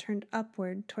gaze turned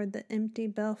upward toward the empty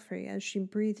belfry as she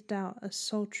breathed out a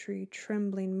sultry,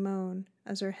 trembling moan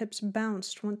as her hips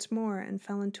bounced once more and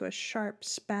fell into a sharp,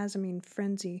 spasming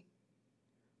frenzy.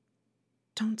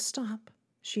 "Don't stop,"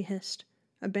 she hissed,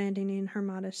 abandoning her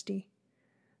modesty.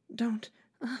 "Don't,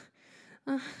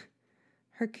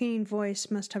 Her keen voice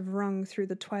must have rung through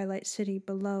the twilight city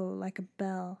below like a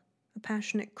bell, a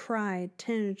passionate cry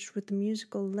tinged with the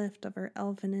musical lift of her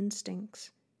elven instincts.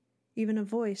 Even a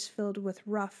voice filled with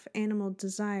rough animal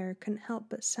desire couldn't help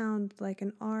but sound like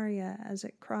an aria as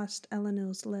it crossed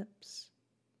Elenil's lips.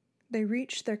 They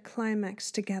reached their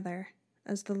climax together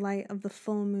as the light of the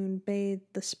full moon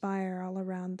bathed the spire all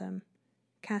around them,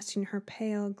 casting her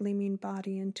pale, gleaming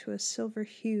body into a silver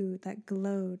hue that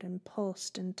glowed and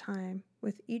pulsed in time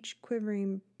with each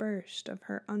quivering burst of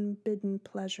her unbidden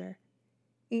pleasure,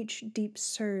 each deep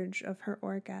surge of her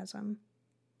orgasm.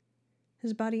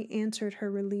 His body answered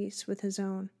her release with his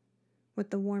own,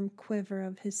 with the warm quiver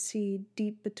of his seed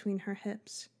deep between her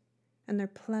hips, and their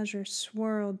pleasure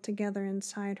swirled together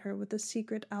inside her with a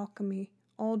secret alchemy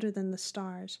older than the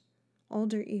stars,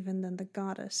 older even than the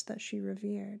goddess that she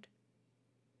revered.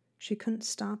 She couldn't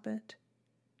stop it.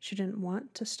 She didn't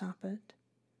want to stop it.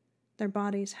 Their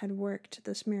bodies had worked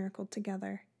this miracle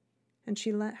together, and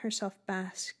she let herself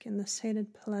bask in the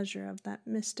sated pleasure of that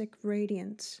mystic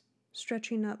radiance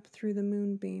stretching up through the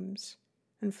moonbeams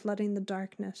and flooding the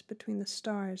darkness between the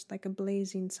stars like a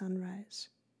blazing sunrise.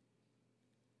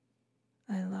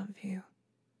 "I love you,"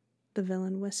 the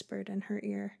villain whispered in her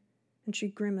ear, and she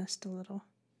grimaced a little.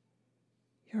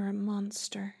 "You're a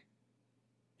monster,"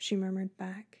 she murmured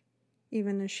back,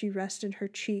 even as she rested her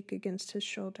cheek against his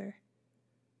shoulder,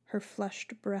 her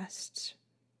flushed breasts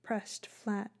pressed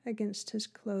flat against his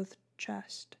clothed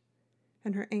chest,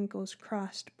 and her ankles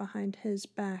crossed behind his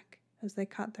back as they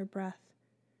caught their breath,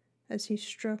 as he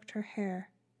stroked her hair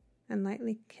and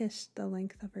lightly kissed the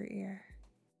length of her ear.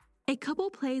 A couple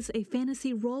plays a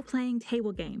fantasy role-playing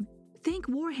table game. Think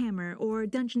Warhammer or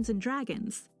Dungeons &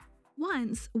 Dragons.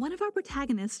 Once, one of our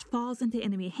protagonists falls into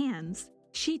enemy hands.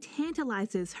 She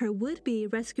tantalizes her would-be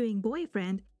rescuing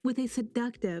boyfriend with a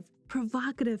seductive,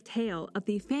 provocative tale of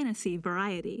the fantasy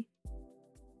variety.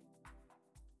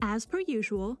 As per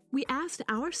usual, we asked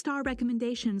our Star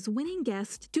Recommendations winning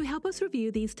guest to help us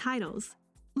review these titles.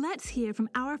 Let's hear from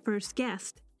our first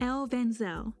guest, Elle Van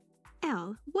Zel.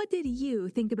 Elle, what did you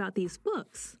think about these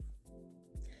books?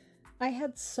 I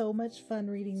had so much fun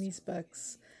reading these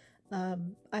books.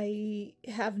 I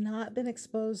have not been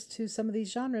exposed to some of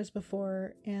these genres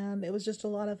before, and it was just a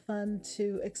lot of fun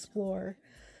to explore.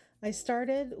 I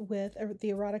started with the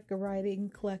erotic writing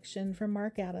collection from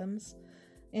Mark Adams,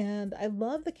 and I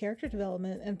love the character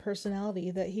development and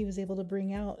personality that he was able to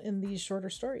bring out in these shorter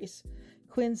stories.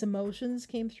 Quinn's emotions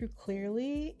came through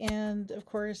clearly, and of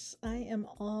course, I am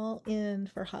all in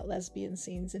for hot lesbian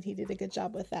scenes, and he did a good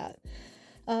job with that.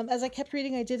 As I kept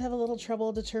reading, I did have a little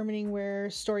trouble determining where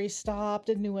stories stopped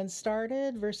and new ones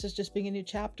started versus just being a new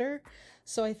chapter,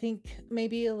 so I think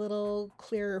maybe a little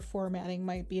clearer formatting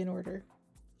might be in order.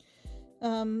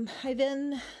 I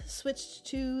then switched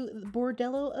to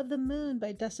Bordello of the Moon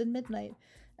by Dustin Midnight,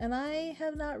 and I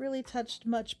have not really touched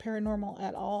much paranormal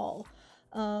at all.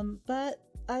 But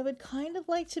I would kind of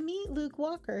like to meet Luke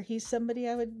Walker. He's somebody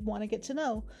I would want to get to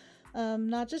know.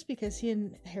 Not just because he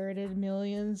inherited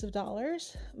millions of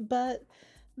dollars, but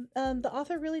the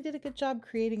author really did a good job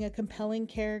creating a compelling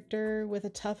character with a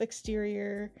tough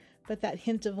exterior, but that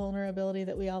hint of vulnerability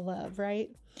that we all love,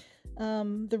 right?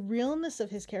 The realness of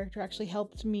his character actually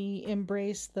helped me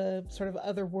embrace the sort of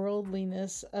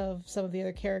otherworldliness of some of the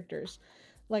other characters.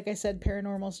 Like I said,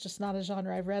 paranormal is just not a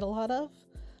genre I've read a lot of.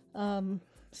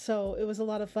 So it was a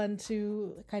lot of fun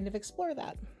to kind of explore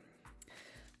that.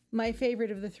 My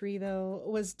favorite of the three, though,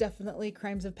 was definitely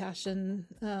Crimes of Passion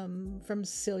from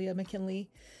Celia McKinley.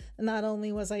 Not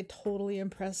only was I totally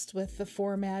impressed with the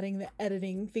formatting, the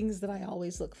editing, things that I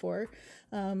always look for,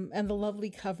 and the lovely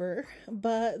cover,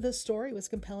 but the story was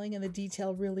compelling and the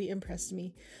detail really impressed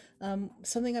me.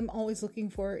 Something I'm always looking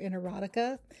for in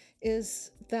erotica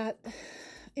is that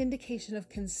indication of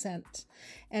consent,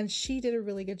 and she did a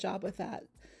really good job with that.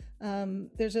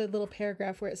 There's a little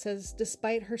paragraph where it says,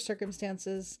 despite her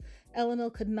circumstances, Eleanor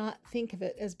could not think of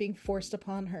it as being forced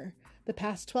upon her. The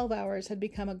past 12 hours had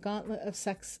become a gauntlet of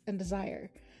sex and desire.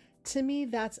 To me,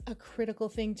 that's a critical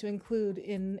thing to include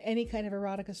in any kind of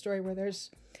erotica story where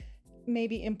there's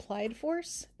maybe implied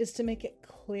force, is to make it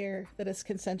clear that it's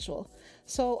consensual.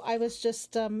 So I was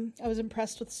just, I was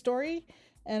impressed with the story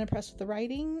and impressed with the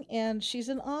writing, and she's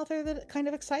an author that kind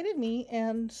of excited me,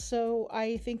 and so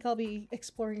I think I'll be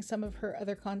exploring some of her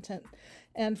other content,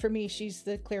 and for me, she's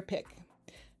the clear pick.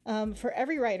 For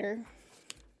every writer,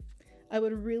 I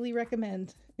would really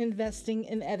recommend investing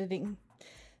in editing.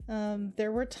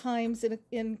 There were times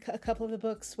in a couple of the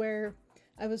books where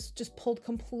I was just pulled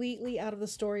completely out of the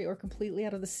story or completely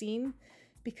out of the scene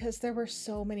because there were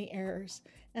so many errors,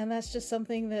 and that's just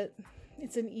something that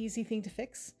it's an easy thing to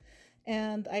fix.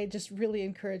 And I just really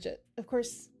encourage it. Of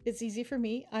course, it's easy for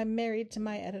me. I'm married to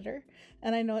my editor,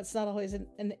 and I know it's not always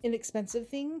an inexpensive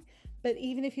thing, but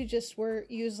even if you just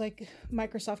use like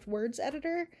Microsoft Word's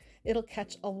editor, it'll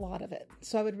catch a lot of it.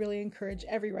 So I would really encourage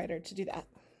every writer to do that.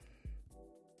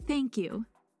 Thank you.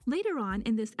 Later on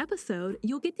in this episode,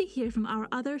 you'll get to hear from our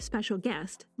other special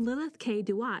guest, Lilith K.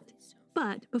 Duat.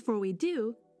 But before we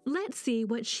do, let's see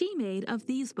what she made of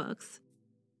these books.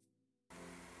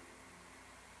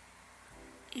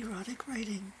 Erotic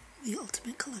Writing, The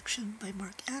Ultimate Collection by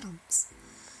Mark Adams.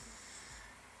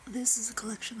 This is a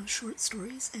collection of short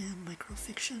stories and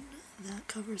microfiction that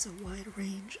covers a wide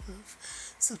range of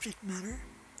subject matter.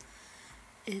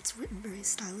 It's written very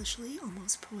stylishly,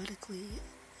 almost poetically,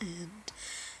 and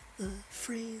the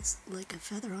phrase, like a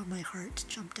feather on my heart,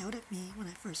 jumped out at me when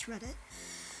I first read it,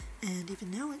 and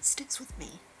even now it sticks with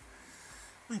me.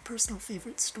 My personal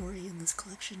favorite story in this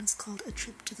collection is called A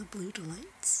Trip to the Blue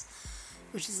Delights,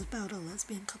 which is about a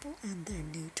lesbian couple and their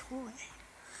new toy.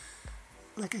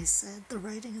 Like I said, the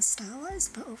writing is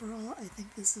stylized, but overall I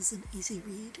think this is an easy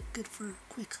read, good for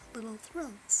quick little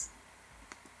thrills.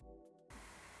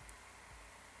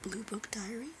 Blue Book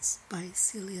Diaries by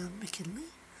Celia McKinley.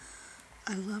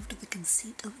 I loved the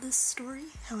conceit of this story,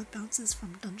 how it bounces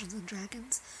from Dungeons &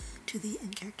 Dragons to the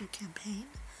in-character campaign.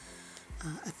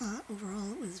 I thought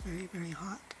overall it was very, very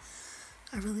hot.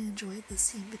 I really enjoyed the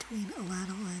scene between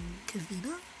Elanel and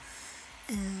Kavina,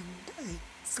 and I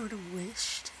sort of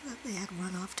wished that they had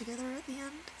run off together at the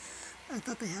end. I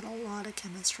thought they had a lot of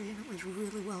chemistry, and it was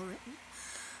really well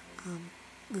written.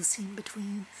 The scene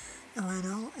between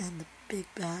Elanel and the big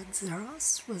bad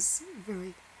Zeros was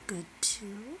very good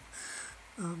too.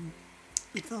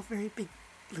 It felt very big,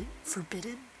 like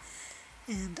forbidden,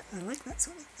 and I like that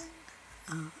sort of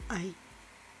thing. I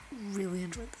really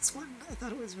enjoyed this one. I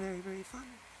thought it was very, very fun.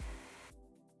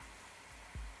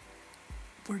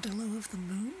 Bordello of the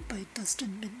Moon by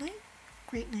Dustin Midnight.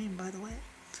 Great name, by the way.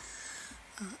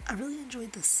 I really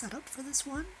enjoyed the setup for this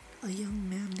one. A young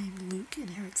man named Luke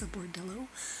inherits a bordello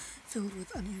filled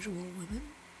with unusual women.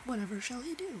 Whatever shall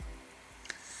he do?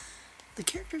 The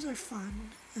characters are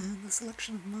fun, and the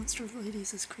selection of monster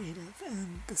ladies is creative,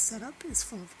 and the setup is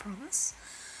full of promise.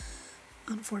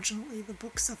 Unfortunately, the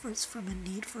book suffers from a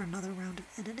need for another round of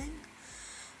editing.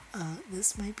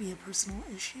 This might be a personal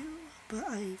issue, but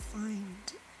I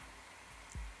find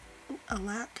a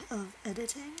lack of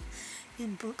editing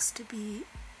in books to be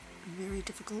very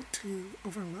difficult to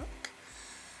overlook.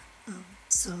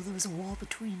 So there was a wall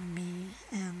between me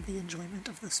and the enjoyment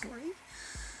of the story.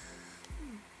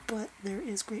 But there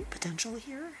is great potential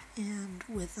here, and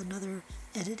with another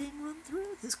editing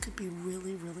run-through, this could be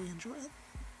really, really enjoyable.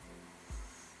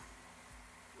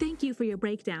 Thank you for your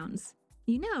breakdowns.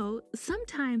 You know,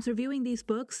 sometimes reviewing these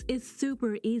books is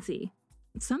super easy.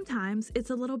 Sometimes it's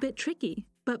a little bit tricky,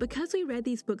 but because we read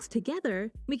these books together,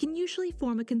 we can usually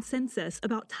form a consensus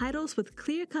about titles with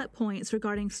clear-cut points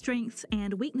regarding strengths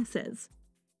and weaknesses.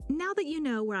 Now that you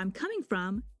know where I'm coming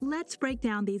from, let's break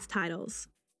down these titles.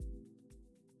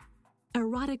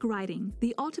 Erotic Writing,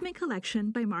 The Ultimate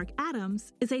Collection by Mark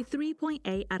Adams is a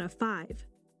 3.8 out of 5.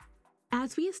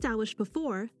 As we established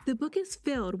before, the book is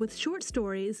filled with short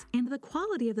stories and the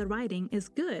quality of the writing is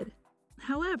good.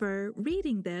 However,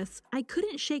 reading this, I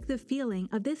couldn't shake the feeling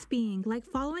of this being like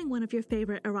following one of your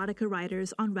favorite erotica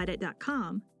writers on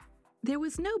Reddit.com. There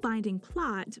was no binding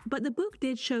plot, but the book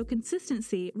did show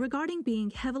consistency regarding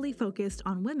being heavily focused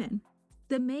on women.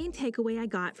 The main takeaway I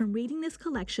got from reading this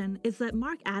collection is that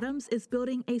Mark Adams is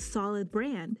building a solid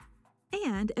brand.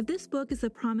 And if this book is the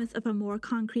promise of a more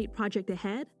concrete project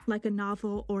ahead, like a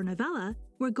novel or novella,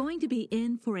 we're going to be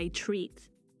in for a treat.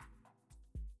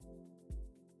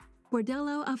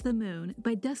 Bordello of the Moon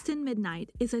by Dustin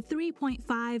Midnight is a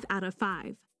 3.5 out of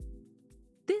 5.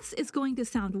 This is going to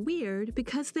sound weird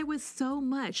because there was so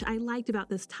much I liked about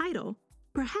this title,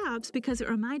 perhaps because it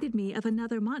reminded me of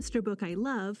another monster book I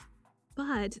love,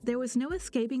 but there was no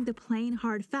escaping the plain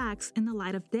hard facts in the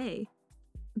light of day.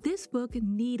 This book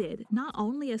needed not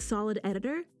only a solid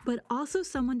editor, but also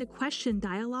someone to question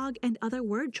dialogue and other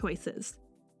word choices.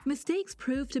 Mistakes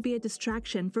proved to be a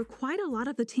distraction for quite a lot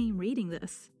of the team reading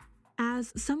this.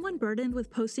 As someone burdened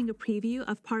with posting a preview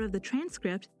of part of the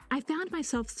transcript, I found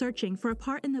myself searching for a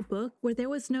part in the book where there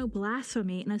was no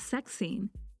blasphemy in a sex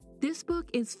scene. This book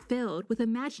is filled with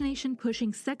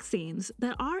imagination-pushing sex scenes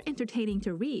that are entertaining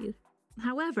to read.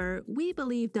 However, we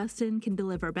believe Dustin can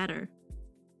deliver better.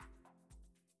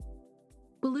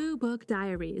 Blue Book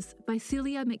Diaries by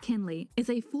Celia McKinley is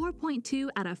a 4.2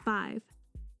 out of 5.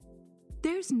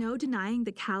 There's no denying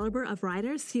the caliber of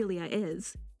writer Celia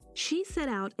is. She set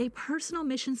out a personal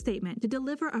mission statement to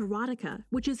deliver erotica,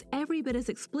 which is every bit as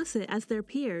explicit as their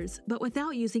peers, but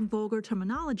without using vulgar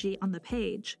terminology on the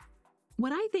page.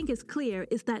 What I think is clear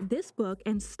is that this book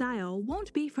and style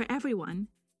won't be for everyone,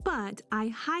 but I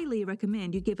highly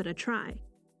recommend you give it a try.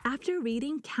 After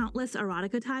reading countless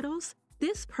erotica titles,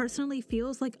 this personally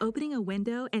feels like opening a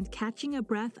window and catching a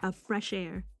breath of fresh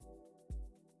air.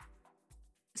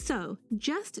 So,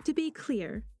 just to be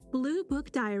clear, Blue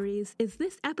Book Diaries is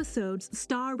this episode's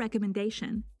star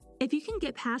recommendation. If you can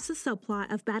get past the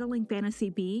subplot of battling fantasy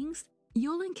beings,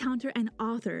 you'll encounter an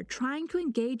author trying to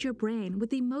engage your brain with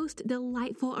the most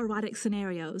delightful erotic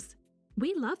scenarios.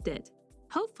 We loved it.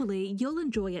 Hopefully, you'll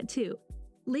enjoy it too.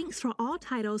 Links for all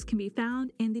titles can be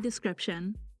found in the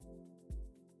description.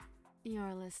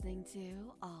 You're listening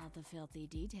to All the Filthy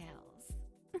Details.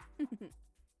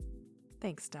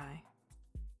 Thanks, Di.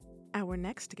 Our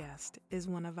next guest is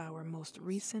one of our most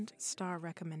recent star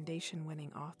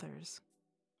recommendation-winning authors.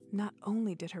 Not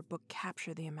only did her book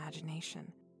capture the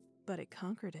imagination, but it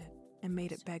conquered it and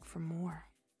made it beg for more.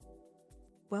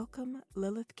 Welcome,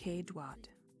 Lilith K. Dwat.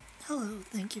 Hello,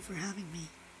 thank you for having me.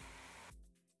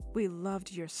 We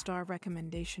loved your star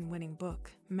recommendation-winning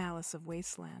book, Malice of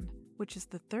Wasteland, which is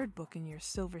the third book in your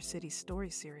Silver City story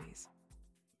series.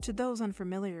 To those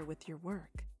unfamiliar with your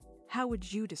work, how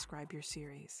would you describe your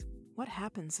series? What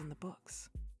happens in the books?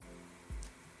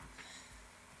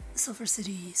 Silver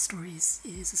City Stories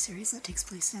is a series that takes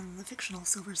place in the fictional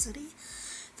Silver City.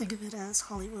 Think of it as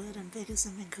Hollywood and Vegas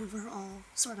and Vancouver all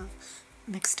sort of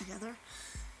mixed together.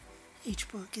 Each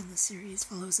book in the series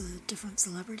follows a different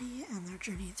celebrity and their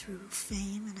journey through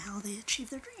fame and how they achieve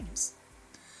their dreams.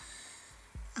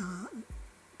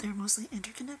 They're mostly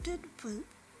interconnected, but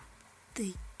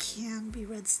they can be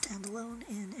read standalone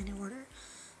in any order.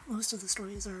 Most of the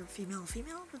stories are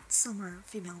female-female, but some are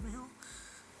female-male.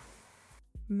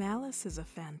 Malice is a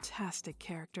fantastic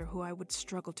character who I would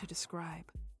struggle to describe.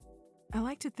 I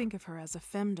like to think of her as a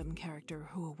femdom character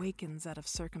who awakens out of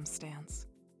circumstance.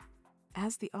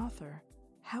 As the author,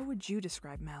 how would you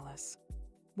describe Malice?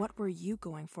 What were you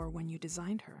going for when you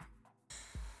designed her?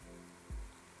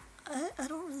 I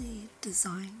don't really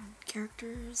design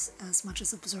characters as much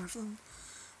as observe them.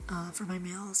 For my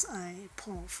males, I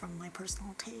pull from my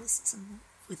personal tastes, and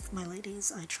with my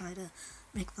ladies, I try to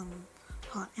make them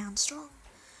hot and strong.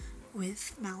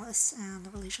 With Malice and the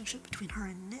relationship between her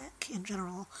and Nick in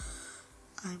general,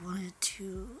 I wanted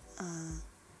to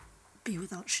be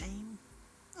without shame.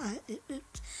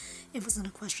 It wasn't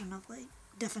a question of, like,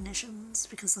 definitions,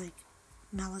 because, like,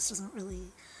 Malice doesn't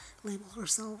really label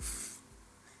herself,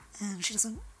 and she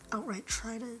doesn't outright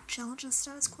try to challenge the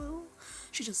status quo.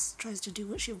 She just tries to do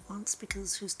what she wants,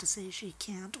 because who's to say she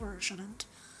can't or shouldn't?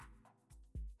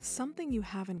 Something you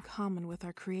have in common with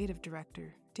our creative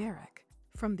director, Derek,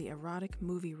 from the Erotic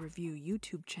Movie Review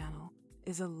YouTube channel,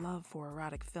 is a love for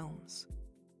erotic films.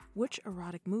 Which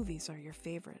erotic movies are your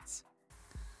favorites?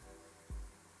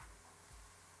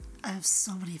 I have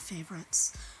so many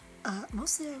favorites.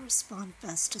 Mostly I respond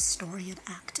best to story and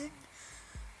acting.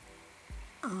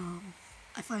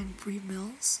 I find Brie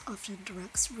Mills often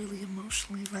directs really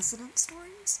emotionally resonant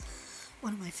stories.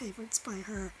 One of my favorites by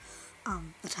her,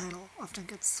 the title often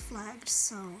gets flagged,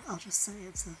 so I'll just say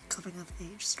it's a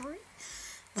coming-of-age story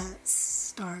that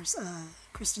stars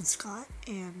Kristen Scott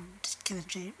and Kenneth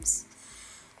James.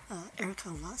 Erica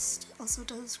Lust also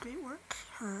does great work.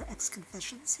 Her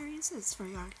Ex-Confession series is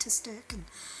very artistic and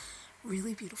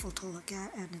really beautiful to look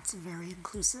at, and it's very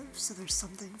inclusive, so there's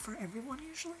something for everyone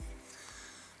usually.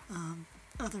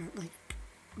 Other,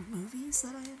 movies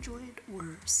that I enjoyed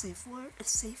were Safe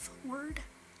Word,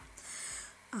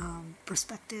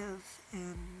 Perspective,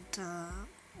 and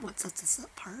What Sets Us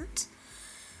Apart.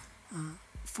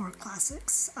 For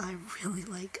classics, I really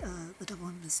like The Devil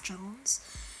and Miss Jones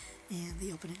and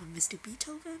the opening of Misty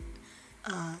Beethoven.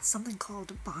 Something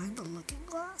called Behind the Looking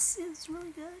Glass is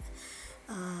really good.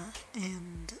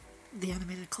 And the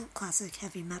animated cult classic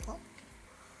Heavy Metal.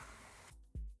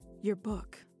 Your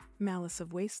book, Malice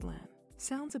of Wasteland,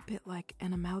 sounds a bit like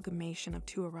an amalgamation of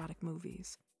two erotic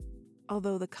movies.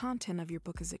 Although the content of your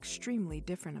book is extremely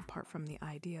different apart from the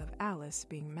idea of Alice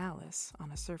being Malice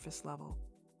on a surface level.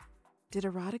 Did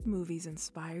erotic movies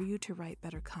inspire you to write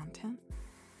better content?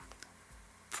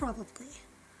 Probably.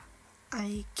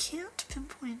 I can't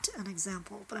pinpoint an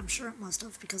example, but I'm sure it must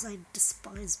have, because I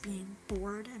despise being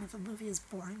bored, and if a movie is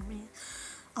boring me,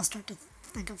 I'll start to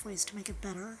think of ways to make it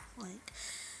better. Like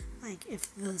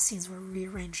if the scenes were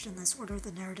rearranged in this order,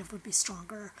 the narrative would be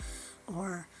stronger.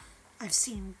 Or I've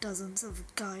seen dozens of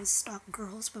guys stalk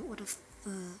girls, but what if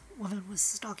the woman was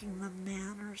stalking the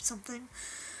man or something?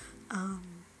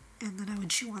 And then I would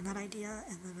chew on that idea,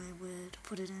 and then I would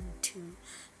put it into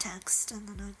text, and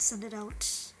then I'd send it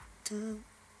out to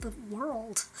the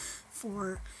world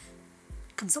for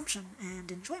consumption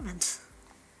and enjoyment.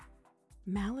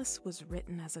 Malice was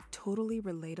written as a totally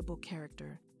relatable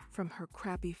character, from her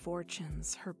crappy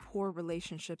fortunes, her poor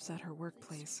relationships at her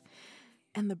workplace,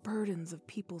 and the burdens of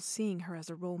people seeing her as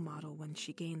a role model when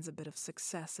she gains a bit of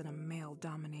success in a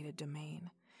male-dominated domain.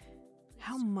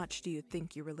 How much do you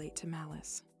think you relate to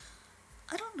Malice?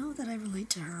 I don't know that I relate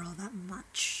to her all that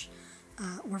much.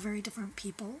 We're very different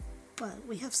people, but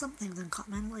we have some things in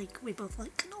common, like we both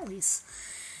like cannolis,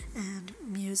 and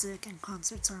music and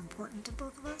concerts are important to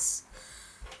both of us.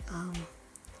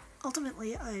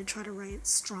 Ultimately, I try to write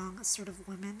strong, assertive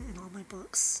women in all my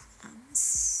books,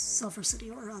 Silver City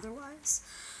or otherwise.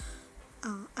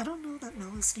 I don't know that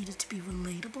Malice needed to be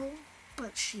relatable,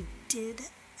 but she did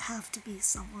have to be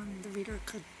someone the reader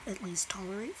could at least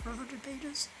tolerate for 100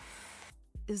 pages.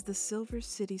 Is the Silver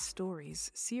City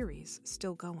Stories series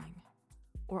still going?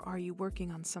 Or are you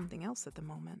working on something else at the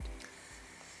moment?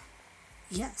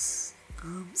 Yes,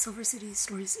 Silver City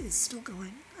Stories is still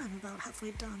going. I'm about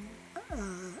halfway done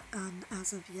an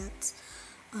as of yet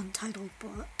untitled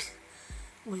book,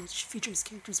 which features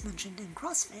characters mentioned in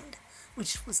Crossfade,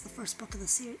 which was the first book of the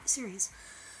series.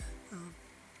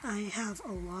 I have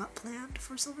a lot planned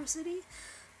for Silver City.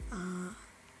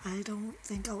 I don't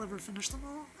think I'll ever finish them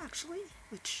all, actually,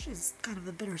 which is kind of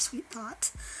a bittersweet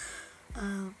thought.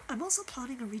 I'm also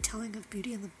plotting a retelling of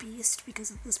Beauty and the Beast,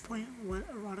 because at this point, what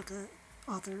erotica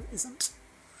author isn't?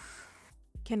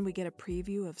 Can we get a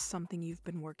preview of something you've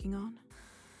been working on?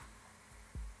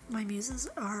 My muses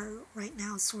are right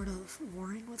now sort of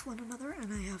warring with one another,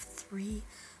 and I have 3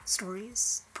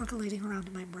 stories percolating around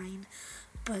in my brain,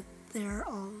 but they're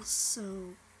all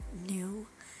so new,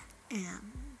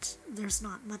 and there's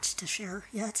not much to share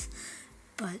yet.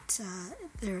 But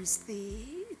there's the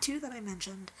 2 that I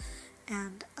mentioned,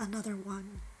 and another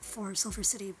one for Silver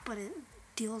City, but it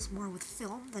deals more with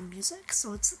film than music,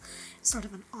 so it's sort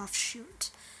of an offshoot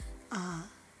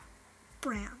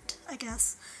brand, I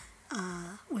guess,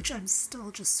 which I'm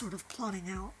still just sort of plotting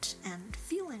out and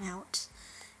feeling out,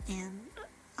 and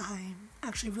I'm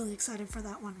actually really excited for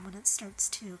that one when it starts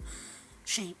to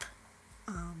shape,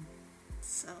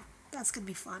 so that's gonna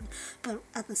be fun, but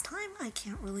at this time I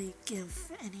can't really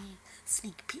give any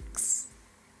sneak peeks.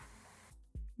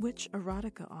 Which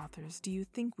erotica authors do you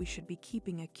think we should be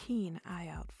keeping a keen eye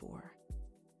out for?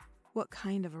 What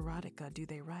kind of erotica do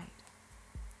they write?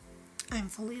 I'm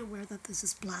fully aware that this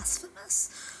is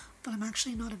blasphemous, but I'm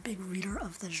actually not a big reader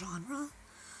of the genre.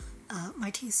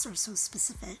 My tastes are so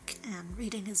specific, and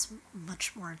reading is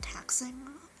much more taxing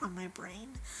on my brain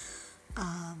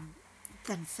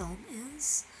than film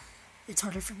is. It's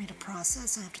harder for me to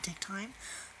process. I have to take time.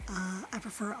 I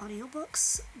prefer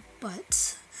audiobooks,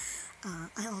 but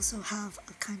I also have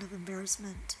a kind of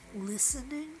embarrassment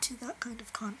listening to that kind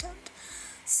of content.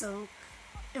 So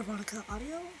erotica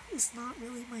audio is not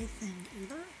really my thing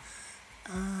either.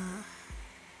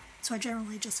 So I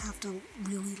generally just have to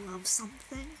really love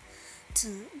something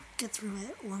to get through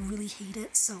it, or really hate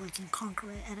it so I can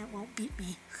conquer it and it won't beat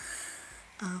me.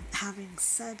 Having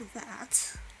said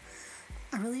that,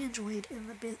 I really enjoyed In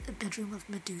the Bedroom of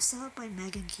Medusa by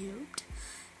Megan Cubed.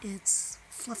 It's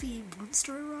fluffy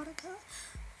monster erotica,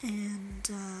 and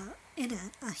in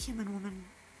it, a human woman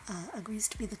agrees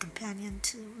to be the companion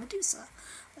to Medusa,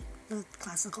 like the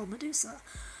classical Medusa.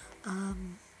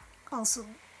 Also,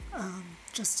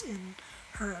 just in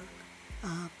her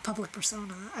public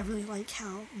persona, I really like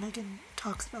how Megan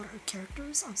talks about her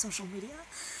characters on social media.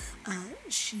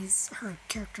 She's her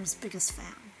character's biggest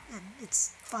fan, and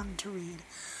it's fun to read.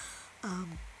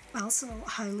 I also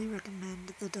highly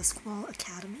recommend the Duskwall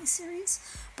Academy series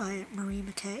by Marie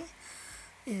McKay.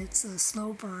 It's a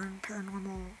slow burn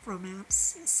paranormal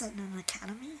romance set in an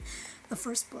academy. The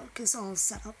first book is all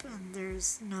set up and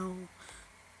there's no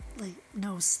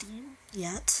steam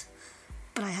yet,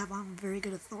 but I have on very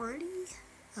good authority.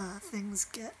 Things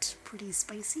get pretty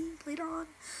spicy later on.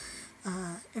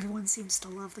 Everyone seems to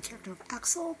love the character of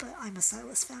Axel, but I'm a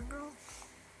Silas fangirl.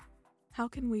 How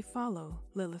can we follow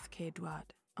Lilith K.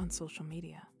 Dwat on social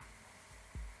media?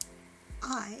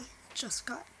 I just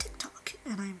got TikTok,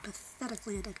 and I'm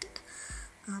pathetically addicted.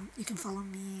 You can follow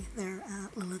me there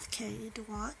at Lilith K.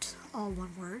 Dwat, all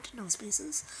one word, no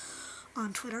spaces.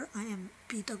 On Twitter, I am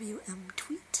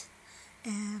BWMTweet,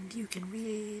 and you can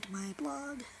read my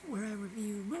blog where I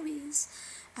review movies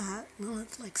at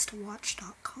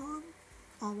lilithlikestowatch.com,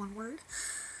 all one word.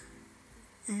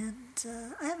 And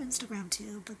I have Instagram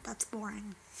too, but that's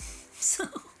boring. So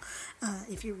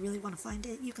if you really want to find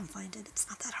it, you can find it. It's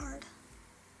not that hard.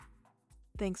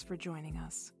 Thanks for joining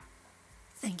us.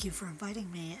 Thank you for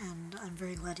inviting me, and I'm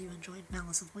very glad you enjoyed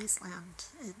Malice of Wasteland.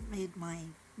 It made my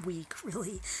week,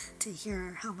 really, to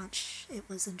hear how much it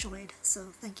was enjoyed, so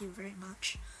thank you very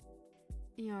much.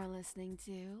 You're listening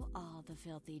to All the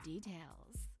Filthy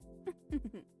Details.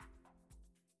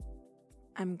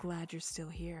 I'm glad you're still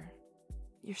here.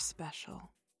 You're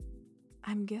special.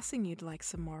 I'm guessing you'd like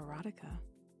some more erotica.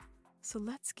 So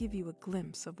let's give you a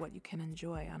glimpse of what you can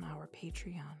enjoy on our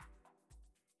Patreon.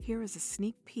 Here is a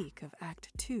sneak peek of Act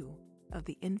 2 of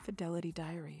the Infidelity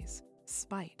Diaries,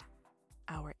 Spite,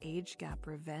 our age gap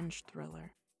revenge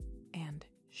thriller, and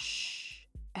Shh,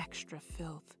 Extra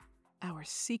Filth, our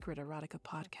secret erotica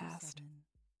podcast.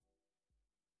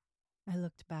 I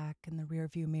looked back in the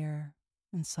rearview mirror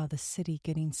and saw the city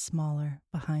getting smaller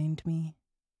behind me.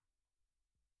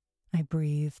 I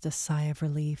breathed a sigh of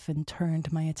relief and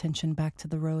turned my attention back to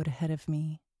the road ahead of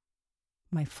me,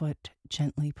 my foot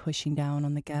gently pushing down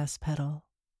on the gas pedal.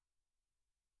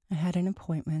 I had an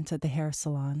appointment at the hair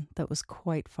salon that was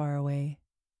quite far away.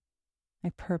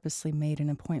 I purposely made an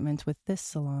appointment with this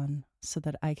salon so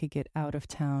that I could get out of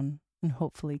town and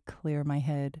hopefully clear my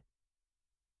head.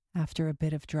 After a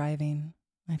bit of driving,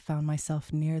 I found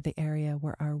myself near the area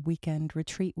where our weekend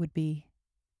retreat would be.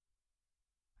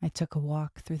 I took a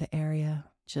walk through the area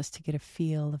just to get a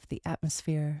feel of the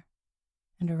atmosphere,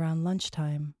 and around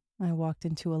lunchtime, I walked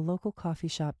into a local coffee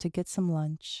shop to get some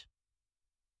lunch.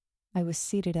 I was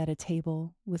seated at a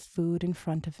table with food in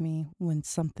front of me when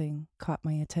something caught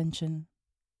my attention.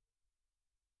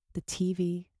 The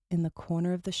TV in the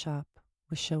corner of the shop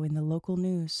was showing the local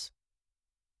news.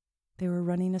 They were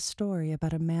running a story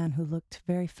about a man who looked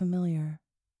very familiar.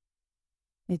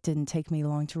 It didn't take me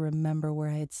long to remember where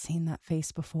I had seen that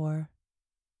face before.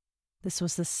 This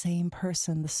was the same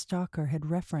person the stalker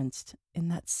had referenced in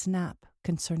that snap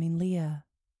concerning Leah.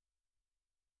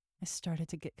 I started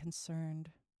to get concerned.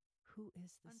 Who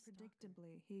is this?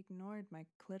 Unpredictably, he ignored my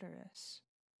clitoris,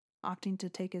 opting to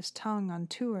take his tongue on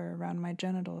tour around my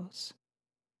genitals.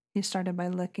 He started by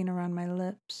licking around my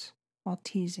lips while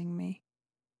teasing me,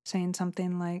 saying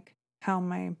something like how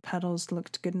my petals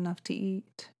looked good enough to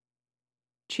eat.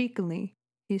 Cheekily,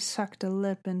 he sucked a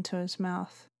lip into his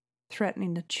mouth,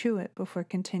 threatening to chew it before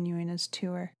continuing his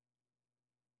tour.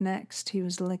 Next, he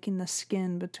was licking the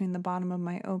skin between the bottom of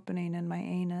my opening and my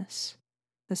anus.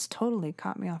 This totally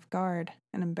caught me off guard,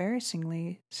 and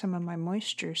embarrassingly, some of my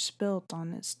moisture spilt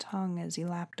on his tongue as he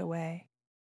lapped away.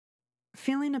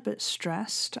 Feeling a bit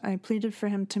stressed, I pleaded for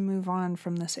him to move on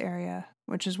from this area,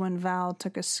 which is when Val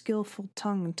took a skillful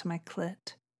tongue to my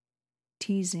clit.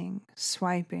 Teasing,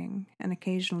 swiping, and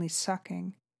occasionally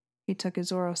sucking, he took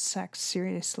his oral sex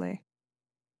seriously.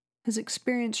 His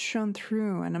experience shone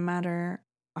through in a manner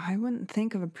I wouldn't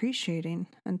think of appreciating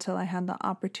until I had the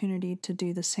opportunity to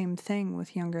do the same thing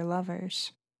with younger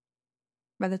lovers.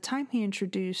 By the time he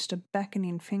introduced a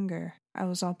beckoning finger, I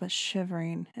was all but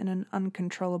shivering in an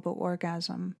uncontrollable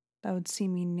orgasm that would see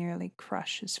me nearly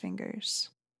crush his fingers.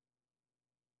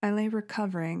 I lay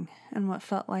recovering in what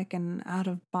felt like an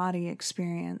out-of-body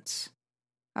experience.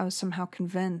 I was somehow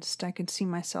convinced I could see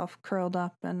myself curled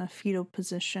up in a fetal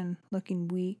position, looking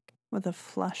weak, with a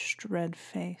flushed red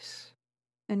face.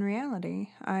 In reality,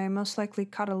 I most likely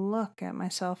caught a look at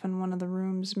myself in one of the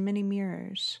room's many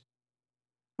mirrors.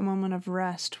 A moment of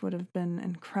rest would have been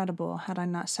incredible had I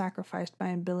not sacrificed my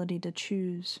ability to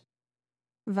choose.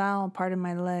 Val parted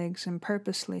my legs and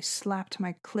purposely slapped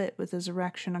my clit with his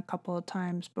erection a couple of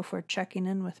times before checking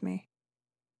in with me.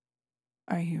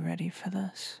 "Are you ready for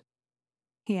this?"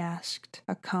 he asked,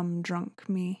 a cum-drunk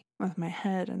me, with my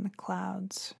head in the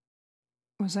clouds.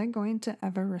 Was I going to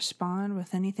ever respond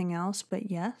with anything else but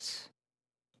yes?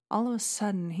 All of a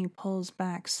sudden, he pulls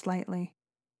back slightly,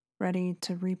 ready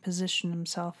to reposition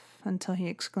himself until he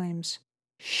exclaims,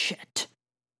 "Shit!"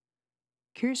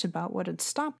 Curious about what had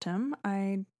stopped him,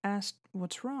 I asked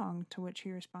what's wrong, to which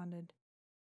he responded,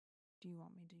 "Do you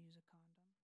want me to use a condom?"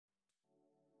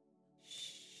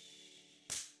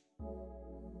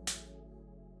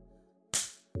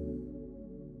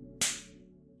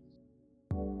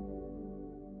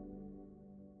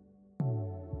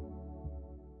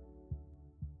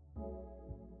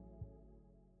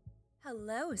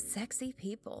 Hello, sexy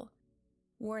people.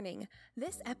 Warning,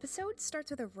 this episode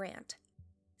starts with a rant.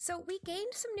 So we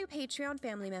gained some new Patreon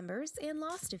family members and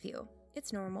lost a few.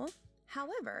 It's normal.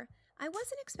 However, I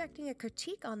wasn't expecting a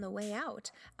critique on the way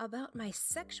out about my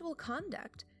sexual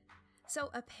conduct. So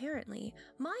apparently,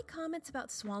 my comments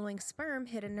about swallowing sperm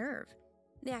hit a nerve.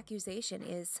 The accusation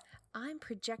is I'm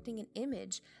projecting an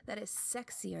image that is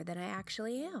sexier than I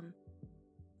actually am.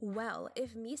 Well,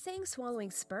 if me saying swallowing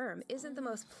sperm isn't the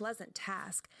most pleasant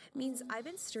task, means I've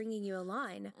been stringing you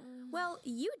along, well,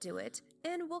 you do it,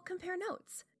 and we'll compare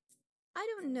notes. I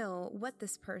don't know what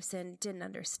this person didn't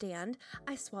understand.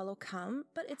 I swallow cum,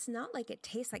 but it's not like it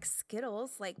tastes like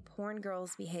Skittles like porn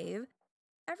girls behave.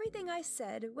 Everything I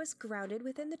said was grounded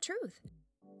within the truth.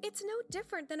 It's no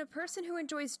different than a person who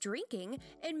enjoys drinking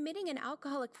admitting an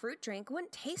alcoholic fruit drink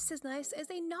wouldn't taste as nice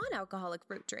as a non-alcoholic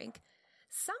fruit drink.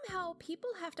 Somehow, people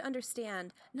have to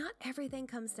understand not everything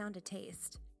comes down to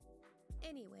taste.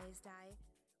 Anyways, Di,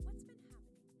 what's been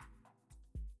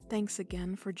happening? Thanks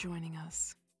again for joining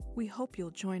us. We hope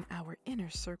you'll join our inner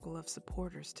circle of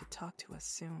supporters to talk to us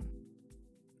soon.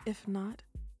 If not,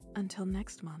 until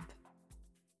next month,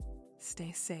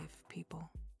 stay safe,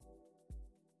 people.